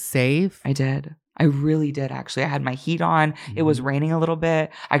 so safe? I did. I really did, actually. I had my heat on. It was raining a little bit.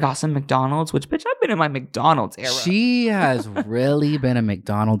 I got some McDonald's, which, bitch, I've been in my McDonald's era. She has really been a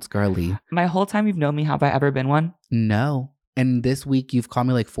McDonald's girly. My whole time you've known me, have I ever been one? No. And this week you've called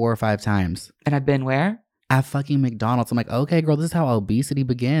me like 4 or 5 times. And I've been where? At fucking McDonald's. I'm like, okay, girl, this is how obesity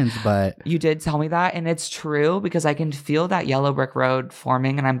begins, but You did tell me that, and it's true because I can feel that yellow brick road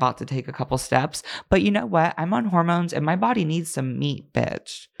forming and I'm about to take a couple steps. But you know what? I'm on hormones and my body needs some meat,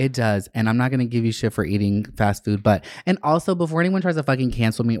 bitch. it does. And I'm not going to give you shit for eating fast food, but, and also before anyone tries to fucking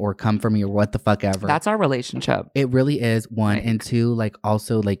cancel me or come for me or what the fuck ever. That's our relationship. It really is, one. Like- And two, like,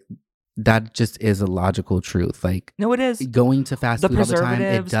 also, like, that just is a logical truth. Like, No, it is. going to fast The food all the time,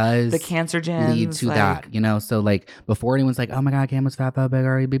 it preservatives, does the cancergens, lead to like- that, you know? So, like, before anyone's like, oh my God, Cam was fat, fat, big,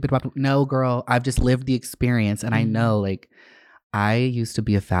 already, no, girl, I've just lived the experience. And I know, like, I used to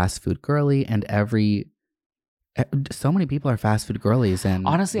be a fast food girly, and so many people are fast food girlies, and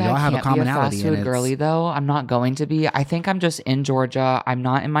Honestly, we all I have can't a commonality. be a fast food girly, though. I'm not going to be. I think I'm just in Georgia. I'm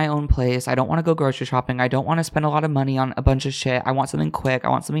not in my own place. I don't want to go grocery shopping. I don't want to spend a lot of money on a bunch of shit. I want something quick. I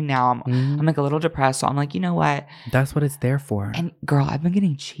want something now. I'm like a little depressed. So I'm like, you know what? That's what it's there for. And girl, I've been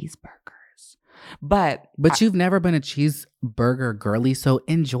getting cheeseburgers. But You've never been a cheeseburger girly, so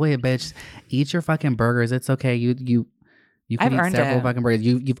enjoy it, bitch. Eat your fucking burgers. It's okay. You can I've eat earned several it. fucking burgers.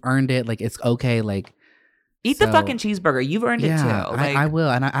 You've earned it. Like, it's okay. Like, eat the fucking cheeseburger. You've earned it too. Like, I will.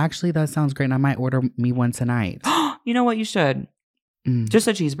 And actually, that sounds great. And I might order me one tonight. you know what? You should. Just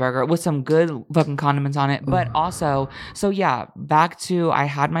a cheeseburger with some good fucking condiments on it. But also, so yeah, back to I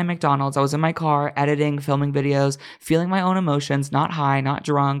had my McDonald's. I was in my car editing, filming videos, feeling my own emotions, not high, not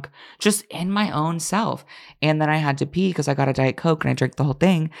drunk, just in my own self. And then I had to pee because I got a Diet Coke and I drank the whole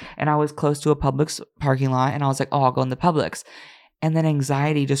thing. And I was close to a Publix parking lot and I was like, oh, I'll go in the Publix. And then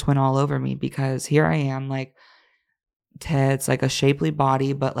anxiety just went all over me because here I am, like tits, like a shapely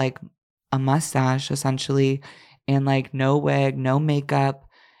body, but like a mustache essentially. And like no wig, no makeup.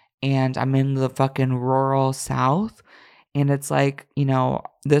 And I'm in the fucking rural South. And it's like, you know,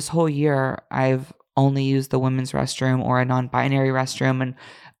 this whole year I've only used the women's restroom or a non-binary restroom. And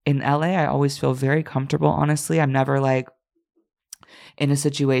in LA, I always feel very comfortable, honestly. I'm never like in a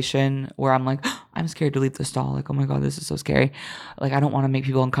situation where I'm like, oh, I'm scared to leave the stall. Like, oh my God, this is so scary. Like, I don't want to make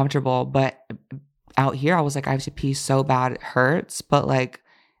people uncomfortable. But out here, I was like, I have to pee so bad it hurts. But like,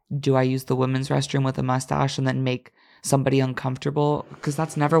 do I use the women's restroom with a mustache and then make somebody uncomfortable? Because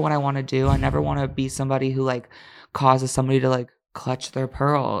that's never what I want to do. I never want to be somebody who like causes somebody to like clutch their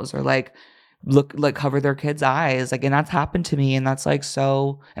pearls or like look like cover their kids' eyes. Like, and that's happened to me. And that's like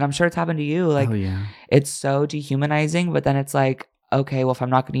so, and I'm sure it's happened to you. Like, Oh, yeah. it's so dehumanizing. But then it's like, okay, well, if I'm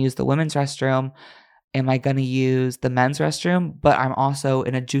not going to use the women's restroom, am I going to use the men's restroom? But I'm also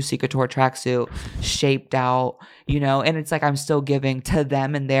in a Juicy Couture tracksuit, shaped out, you know, and it's like I'm still giving to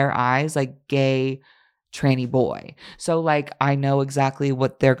them in their eyes, like gay, tranny boy. So like I know exactly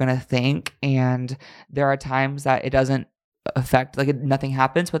what they're going to think. And there are times that it doesn't affect, like nothing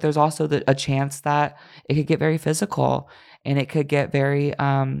happens, but there's also a chance that it could get very physical and it could get very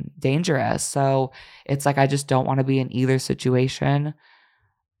dangerous. So it's like I just don't want to be in either situation.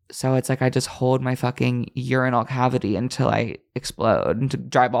 So it's like I just hold my fucking urinal cavity until I explode and to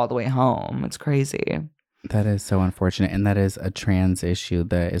drive all the way home. It's crazy. That is so unfortunate. And that is a trans issue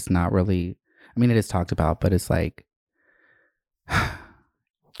that is not really, I mean, it is talked about, but it's like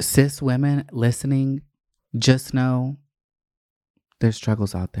cis women listening, just know there's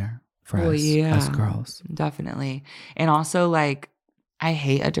struggles out there for us girls. Definitely. And also like, I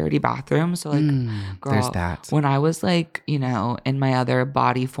hate a dirty bathroom. So like, girl, there's that. When I was like, you know, in my other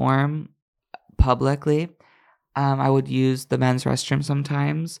body form publicly, I would use the men's restroom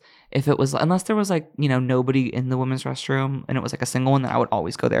sometimes. If it was, unless there was like, you know, nobody in the women's restroom and it was like a single one, then I would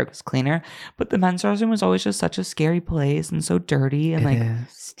always go there because it's cleaner. But the men's restroom was always just such a scary place and so dirty and It like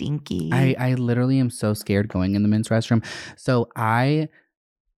is. stinky. I literally am so scared going in the men's restroom. So I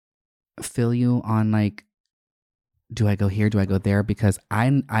feel you on like, do I go here? Do I go there? Because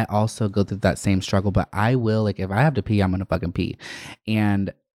I also go through that same struggle, but I will, like, if I have to pee, I'm going to fucking pee.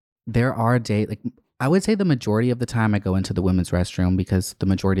 And there are days, like, I would say the majority of the time I go into the women's restroom because the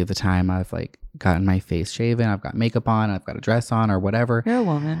majority of the time I've, like, gotten my face shaven, I've got makeup on, I've got a dress on or whatever. You're a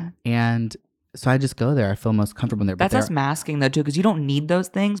woman. And so I just go there. I feel most comfortable in there. That's us masking though too, because you don't need those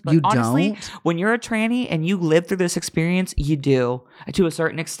things. But You honestly, don't? when you're a tranny and you live through this experience, you do to a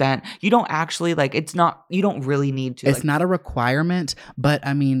certain extent. You don't actually like. It's not. You don't really need to. It's like, not a requirement, but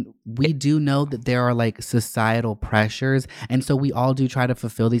I mean, we do know that there are like societal pressures. And so we all do try to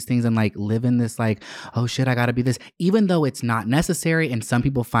fulfill these things and like live in this like, oh shit, I gotta be this, even though it's not necessary. And some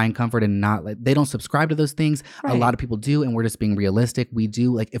people find comfort in not like, they don't subscribe to those things. Right. A lot of people do. And we're just being realistic. We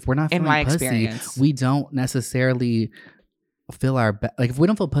do like, if we're not feeling In my pussy, experience. we don't necessarily feel our best. Like if we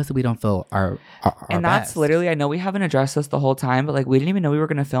don't feel pussy, we don't feel our and that's best. literally, I know we haven't addressed this the whole time, but like we didn't even know we were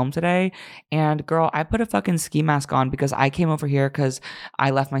going to film today. And girl, I put a fucking ski mask on because I came over here because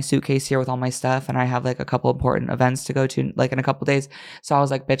I left my suitcase here with all my stuff and I have like a couple important events to go to like in a couple days. So I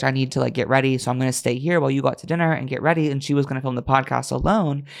was like, bitch, I need to like get ready. So I'm going to stay here while you go out to dinner and get ready. And she was going to film the podcast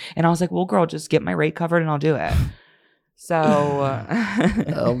alone. And I was like, well, girl, just get my rate covered and I'll do it. So,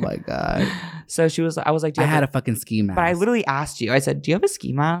 oh my God. So I was like, do you I have had a fucking ski mask. but I literally asked you, I said, do you have a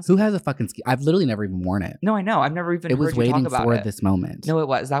ski mask? Who has a fucking ski? I've literally never even worn it. No, I know. I've never even It was heard you talk waiting about for it. this moment. No, it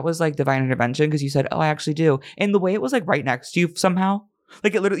was. That was like divine intervention because you said, oh, I actually do. And the way it was like right next to you somehow,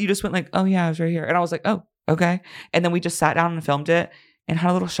 like it literally, you just went like, oh yeah, I was right here. And I was like, oh, okay. And then we just sat down and filmed it and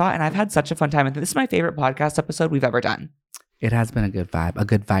had a little shot. And I've had such a fun time. And this is my favorite podcast episode we've ever done. It has been a good vibe, a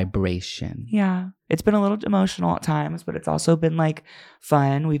good vibration. Yeah. It's been a little emotional at times, but it's also been like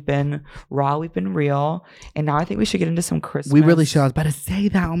fun. We've been raw. We've been real. And now I think we should get into some Christmas. We really should. I was about to say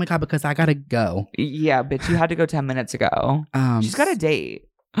that. Oh my God, because I got to go. Yeah, bitch. You had to go 10 minutes ago. She's got a date.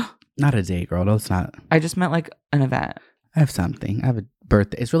 Not a date, girl. No, it's not. I just meant like an event. I have something. I have a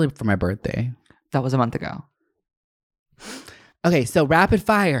birthday. It's really for my birthday. That was a month ago. Okay, so rapid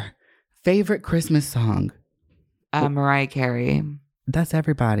fire. Favorite Christmas song? Mariah Carey. That's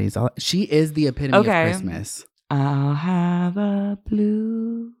everybody's. She is the epitome of Christmas. I'll have a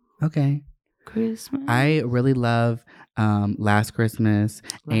blue Okay. Christmas. I really love Last Christmas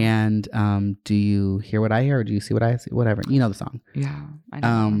and Do You Hear What I Hear or Do You See What I See? Whatever. You know the song. Yeah, I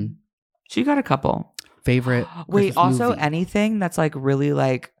know. She got a couple. Favorite Wait, Christmas also movie? anything that's like really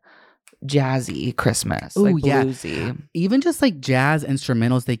like jazzy Christmas. Ooh, like yeah. bluesy. Even just like jazz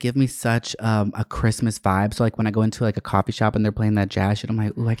instrumentals, they give me such a Christmas vibe. So like when I go into like a coffee shop and they're playing that jazz shit, I'm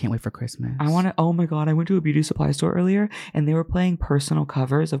like, ooh, I can't wait for Christmas. I want to, oh my God, I went to a beauty supply store earlier and they were playing personal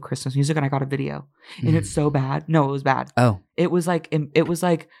covers of Christmas music and I got a video and it's so bad. No, it was bad. Oh. It was like, Me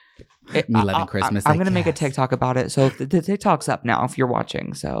loving Christmas. I'm like, going to make a yes. TikTok about it. So the TikTok's up now if you're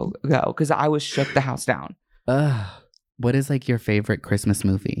watching. So go. Because I was shook the house down. What is like your favorite Christmas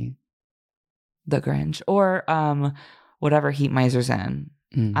movie? The Grinch. Or whatever Heat Miser's in.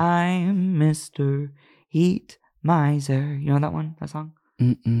 I'm Mr. Heat Miser. You know that one? That song?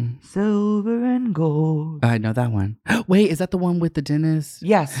 Mm-mm. Silver and gold. I know that one. Wait, is that the one with the dentist?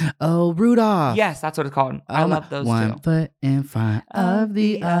 Yes. Oh, Rudolph. Yes, that's what it's called. I love those one two. foot in front of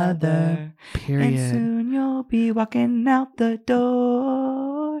the other. Period. And soon you'll be walking out the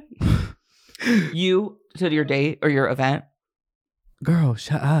door. You to your date or your event? Girl,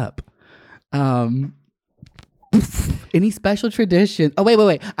 shut up. Any special tradition? Oh,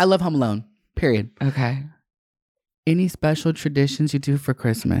 wait. I love Home Alone. Period. Okay. Any special traditions you do for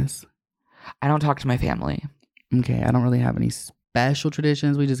Christmas? I don't talk to my family. Okay, I don't really have any special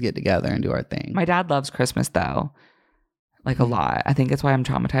traditions. We just get together and do our thing. My dad loves Christmas though. Like a lot. I think that's why I'm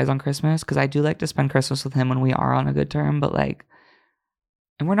traumatized on Christmas because I do like to spend Christmas with him when we are on a good term, but like,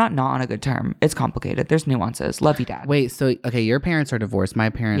 and we're not on a good term. It's complicated. There's nuances. Love you, Dad. Wait, so, okay, your parents are divorced.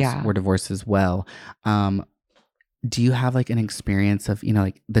 My parents were divorced as well. Do you have like an experience of,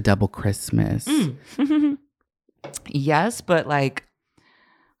 like the double Christmas? Yes, but like,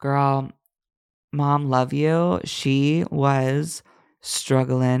 girl, Mom, love you. She was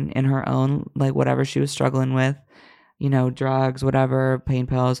struggling in her own, like whatever she was struggling with, drugs, whatever, pain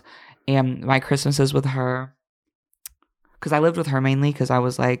pills. And my Christmases with her, because I lived with her mainly because I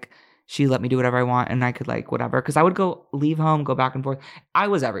was like, she let me do whatever I want and I could like whatever. Because I would leave home, go back and forth. I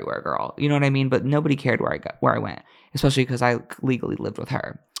was everywhere, girl. You know what I mean? But nobody cared where I went, especially because I legally lived with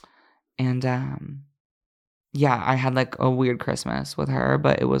her. And yeah, I had like a weird Christmas with her,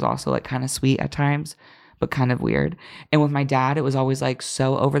 but it was also like kind of sweet at times, but kind of weird. And with my dad, it was always like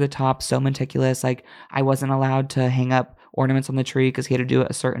so over the top, so meticulous. Like I wasn't allowed to hang up ornaments on the tree because he had to do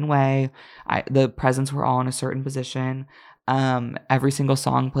it a certain way. The presents were all in a certain position. Every single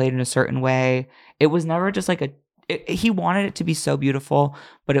song played in a certain way. It was never just like he wanted it to be so beautiful,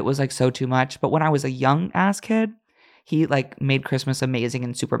 but it was like so too much. But when I was a young ass kid, he like made Christmas amazing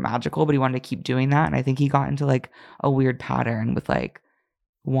and super magical, but he wanted to keep doing that. And I think he got into like a weird pattern with like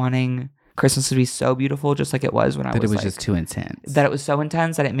wanting Christmas to be so beautiful, just like it was when I was That it was like, just too intense. that it was so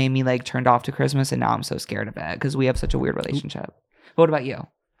intense that it made me like turned off to Christmas. And now I'm so scared of it because we have such a weird relationship. But what about you?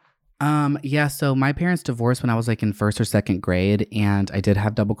 Yeah, so my parents divorced when I was like in first or second grade, and I did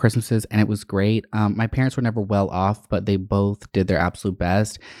have double Christmases, and it was great. My parents were never well off, but they both did their absolute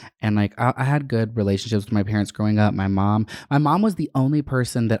best. And like I had good relationships with my parents growing up. My mom was the only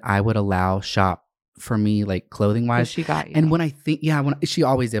person that I would allow shop for me, like clothing 'Cause wise. she got you. And when I think, yeah, when she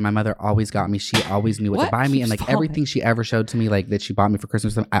always did, my mother always got me. She always knew what to What buy me, and keeps like everything she ever showed to me, like that she bought me for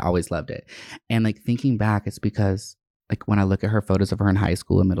Christmas, I always loved it. And like thinking back, it's because like when I look at her photos of her in high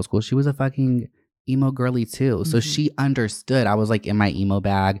school and middle school, she was a fucking emo girly too. So she understood. I was like in my emo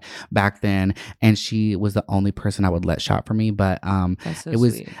bag back then, and she was the only person I would let shop for me. But That's so it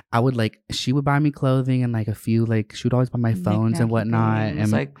was sweet. I would like she would buy me clothing and like a few like she would always buy my phones and Knick-knacky whatnot, things,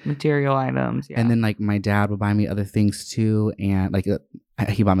 and like material items. Yeah. and then like my dad would buy me other things too, and like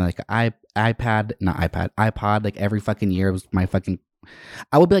he bought me like an iPod like every fucking year. It was my fucking.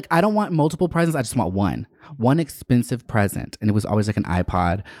 I would be like, I don't want multiple presents. I just want one expensive present, and it was always like an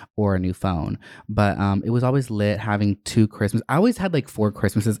iPod or a new phone. But it was always lit having 2 Christmas. I always had like 4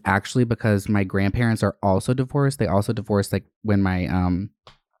 Christmases actually, because my grandparents are also divorced. They also divorced like when my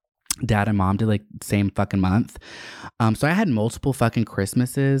dad and mom did like same fucking month. So I had multiple fucking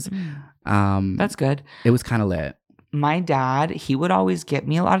Christmases. That's good. It was kind of lit. My dad, he would always get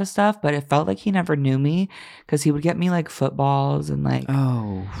me a lot of stuff, but it felt like he never knew me because he would get me like footballs and like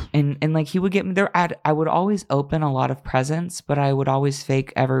and like he would get me there. I would always open a lot of presents, but I would always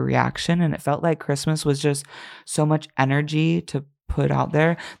fake every reaction, and it felt like Christmas was just so much energy to put out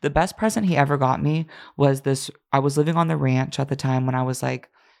there. The best present he ever got me was this. I was living on the ranch at the time when I was like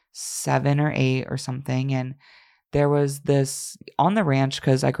 7 or 8 or something, and there was this on the ranch,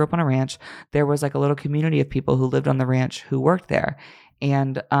 because I grew up on a ranch. There was like a little community of people who lived on the ranch who worked there.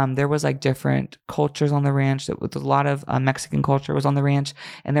 And there was like different cultures on the ranch. There was a lot of Mexican culture was on the ranch.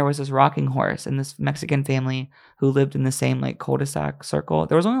 And there was this rocking horse and this Mexican family who lived in the same like cul-de-sac circle.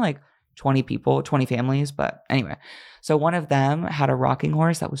 There was only like 20 people, 20 families. But anyway, so one of them had a rocking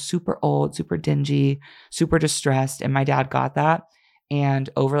horse that was super old, super dingy, super distressed. And my dad got that. And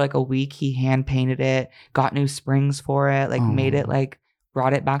over like a week, he hand painted it, got new springs for it, like made it like,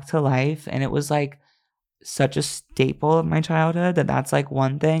 brought it back to life. And it was like such a staple of my childhood that's like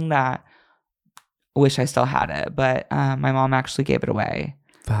one thing that I wish I still had it. But my mom actually gave it away.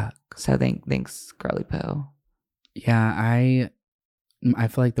 Fuck. So thanks, Girly Poo. Yeah, I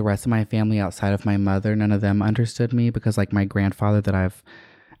feel like the rest of my family outside of my mother, none of them understood me, because like my grandfather that I've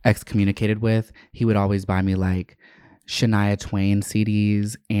excommunicated with, he would always buy me like Shania Twain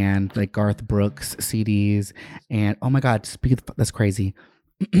CDs and like Garth Brooks CDs, and oh my god, that's crazy.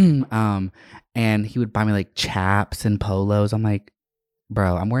 And he would buy me like chaps and polos. I'm like,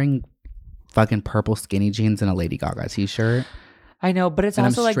 bro, I'm wearing fucking purple skinny jeans and a Lady Gaga t-shirt. I know, but it's And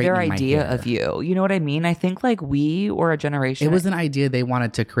I'm also like their straightening my idea hair. of you. You know what I mean? I think like we were a generation. It was an idea they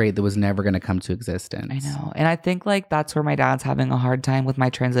wanted to create that was never going to come to existence. I know. And I think like that's where my dad's having a hard time with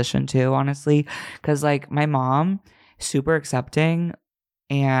my transition too, honestly. Because like my mom, super accepting.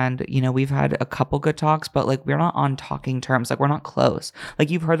 And, you know, we've had a couple good talks, but like we're not on talking terms. Like we're not close.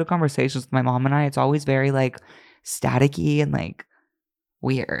 Like you've heard the conversations with my mom and I. It's always very like staticky and like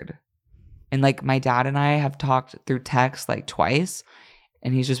weird. And like my dad and I have talked through text like twice,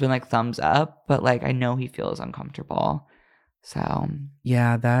 and he's just been like thumbs up. But like I know he feels uncomfortable. So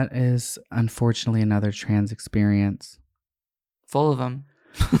yeah, that is unfortunately another trans experience. Full of them.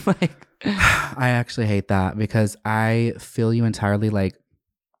 Like I actually hate that, because I feel you entirely. Like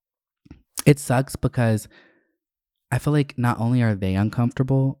it sucks because I feel like not only are they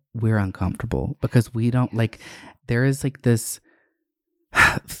uncomfortable, we're uncomfortable, because we don't like, there is like this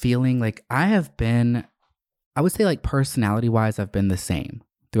feeling like I would say like personality wise, I've been the same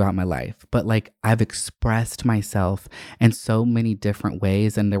throughout my life, but like I've expressed myself in so many different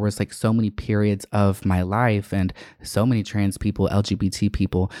ways. And there was like so many periods of my life and so many trans people, LGBT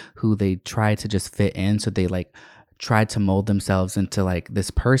people, who they tried to just fit in. So they like tried to mold themselves into like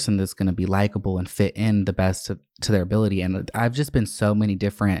this person that's going to be likable and fit in the best to their ability. And I've just been so many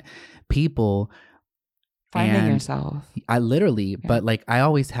different people. finding yourself. I literally, but like I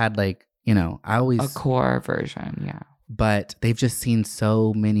always had like, you know, A core version, yeah. But they've just seen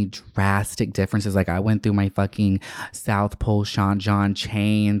so many drastic differences. Like I went through my fucking South Pole Sean John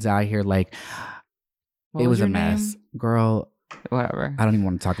chains out here. Like What it was your a mess. name? Girl, Whatever. I don't even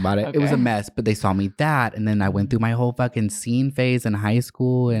want to talk about it. It was a Okay. mess, but they saw me that. And then I went through my whole fucking scene phase in high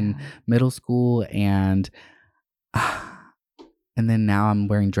school and middle school. And then now I'm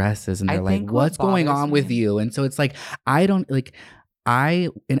wearing dresses and I they're like, think what what's going bothers on with me- you? And so it's like, I don't like,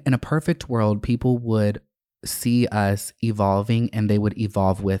 in a perfect world, people would see us evolving and they would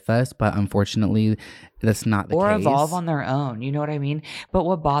evolve with us, but unfortunately that's not the or case. evolve on their own. You know what I mean? But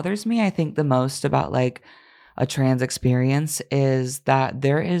what bothers me, I think, the most about like a trans experience is that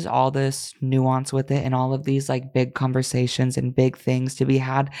there is all this nuance with it and all of these like big conversations and big things to be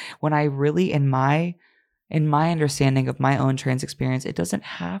had, when I really, in my understanding of my own trans experience, it doesn't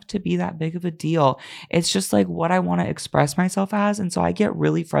have to be that big of a deal. It's just like what I want to express myself as. And so I get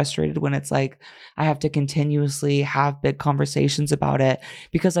really frustrated when it's like I have to continuously have big conversations about it,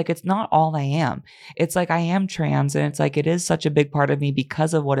 because like it's not all I am. It's like I am trans, and it's like it is such a big part of me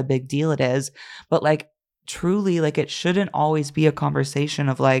because of what a big deal it is. But like truly, like it shouldn't always be a conversation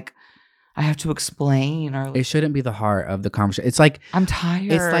of like I have to explain, or It shouldn't be the heart of the conversation. It's like I'm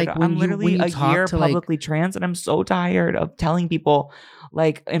tired. It's like when I'm literally you a talk year to, like- publicly trans, and I'm so tired of telling people,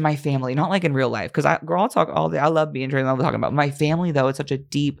 like in my family, not like in real life, because I'll talk all day. I love being trans. I love talking about my family, though. It's such a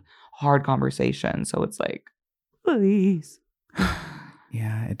deep, hard conversation. So it's like, please,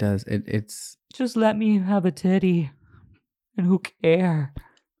 yeah, it does. It's just let me have a titty, and who care?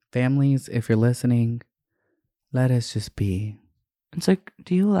 families, if you're listening, let us just be. It's like,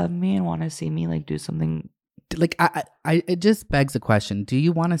 do you love me and want to see me like do something? Like I it just begs the question, do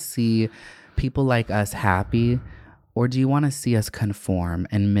you want to see people like us happy, or do you want to see us conform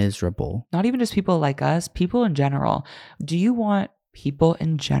and miserable? Not even just people like us, people in general. Do you want people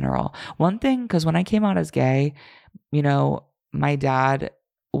in general? One thing, because when I came out as gay, you know, my dad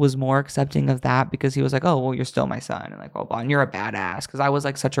was more accepting of that, because he was like, oh, well, you're still my son, and like, blah, blah, and you're a badass, because I was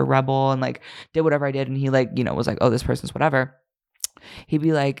like such a rebel and like did whatever I did, and he like, you know, was like, oh, this person's whatever. He'd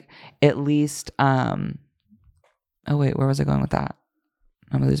be like, at least, oh wait, where was I going with that?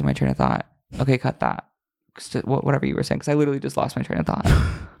 I'm losing my train of thought. Okay, cut that. Whatever you were saying, because I literally just lost my train of thought.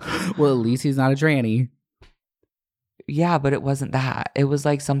 Well, at least he's not a tranny. Yeah, but it wasn't that. It was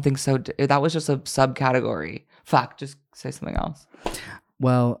like something so, that was just a subcategory. Fuck, just say something else.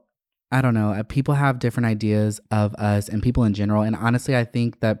 Well, I don't know. People have different ideas of us and people in general. And honestly, I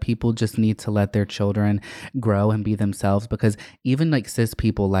think that people just need to let their children grow and be themselves, because even like cis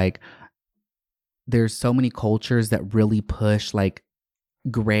people, like there's so many cultures that really push like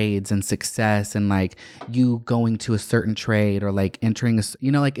grades and success and like you going to a certain trade or like entering a,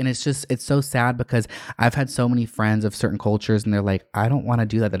 you know, like, and it's so sad, because I've had so many friends of certain cultures and they're like, I don't want to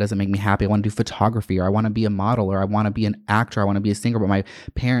do that. That doesn't make me happy. I want to do photography, or I want to be a model, or I want to be an actor. I want to be a singer, but my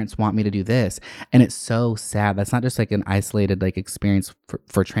parents want me to do this. And it's so sad. That's not just like an isolated like experience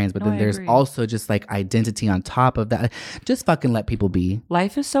for trans, but then there's also just like identity on top of that. Just fucking let people be.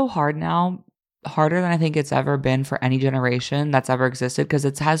 Life is so hard now. Harder than I think it's ever been for any generation that's ever existed,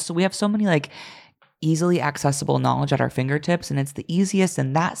 because we have so many like easily accessible knowledge at our fingertips, and it's the easiest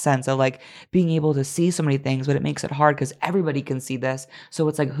in that sense of like being able to see so many things, but it makes it hard because everybody can see this. So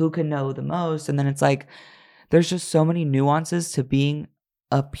it's like, who can know the most? And then it's like there's just so many nuances to being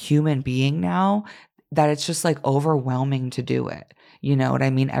a human being now that it's just like overwhelming to do it. You know what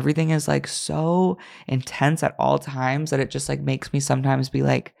I mean? Everything is like so intense at all times that it just like makes me sometimes be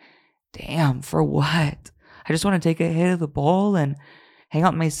like, damn, for what? I just want to take a hit of the bowl and hang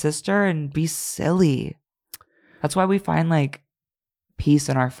out with my sister and be silly. That's why we find like peace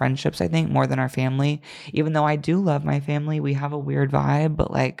in our friendships, I think, more than our family. Even though I do love my family, we have a weird vibe,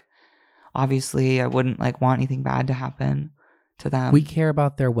 but like obviously I wouldn't like want anything bad to happen to them. We care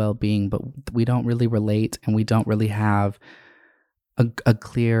about their well-being, but we don't really relate, and we don't really have a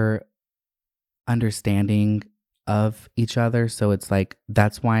clear understanding of each other. So it's like,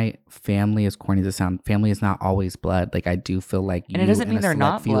 that's why family, as corny as it sounds, family is not always blood. Like I do feel like and it doesn't mean they're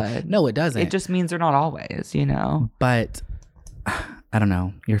not blood. No, it doesn't. It just means they're not always, you know. But I don't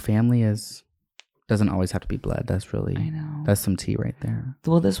know. Your family doesn't always have to be blood. That's really, I know. That's some tea right there.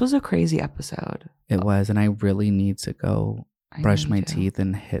 Well, this was a crazy episode. It was, and I really need to go brush my teeth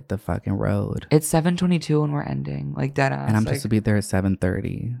and hit the fucking road. It's 7:22 when we're ending, like dead ass. And I'm like, supposed to be there at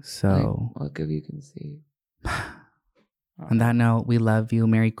 7:30. So like, look if you can see. On that note, we love you.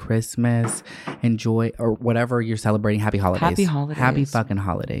 Merry Christmas. Enjoy, or whatever you're celebrating. Happy holidays. Happy holidays. Happy fucking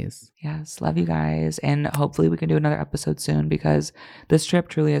holidays. Yes. Love you guys. And hopefully we can do another episode soon, because this trip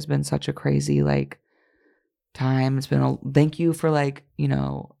truly has been such a crazy like time. It's been thank you for like, you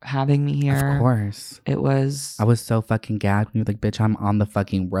know, having me here. Of course. I was so fucking gagged. You're like, bitch, I'm on the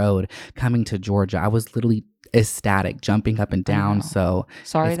fucking road coming to Georgia. I was literally ecstatic, jumping up and down. So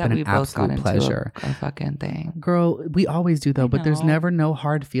sorry it's that been we an both got absolute into pleasure. a fucking thing. Girl, we always do though, but there's never no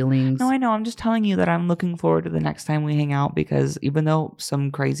hard feelings. No, I know. I'm just telling you that I'm looking forward to the next time we hang out, because even though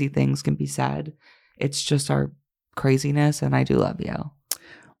some crazy things can be said, it's just our craziness, and I do love you.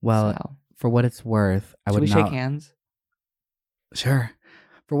 Well, so. For what it's worth, I Should would we not shake hands? Sure.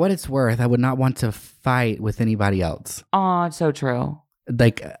 For what it's worth, I would not want to fight with anybody else. Oh, it's so true.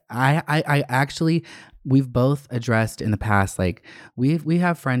 Like I actually, we've both addressed in the past, like we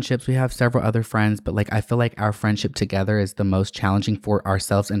have friendships, we have several other friends, but like I feel like our friendship together is the most challenging for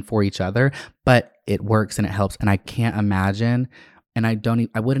ourselves and for each other, but it works and it helps. And I can't imagine, and I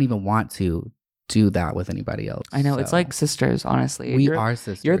wouldn't even want to do that with anybody else. I know. It's like sisters, honestly. We are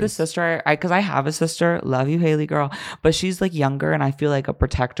sisters. You're the sister. Because I have a sister. Love you, Haley girl. But she's like younger and I feel like a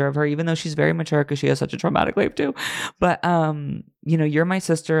protector of her, even though she's very mature because she has such a traumatic life too. But, you know, you're my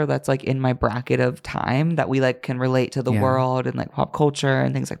sister that's like in my bracket of time that we like can relate to the world and like pop culture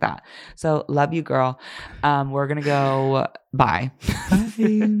and things like that. So love you, girl. We're going to go. Bye.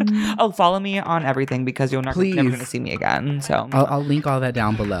 Oh, follow me on everything because you're never going to see me again. So I'll link all that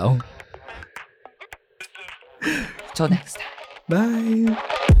down below. Till next time.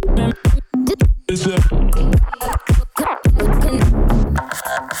 Bye.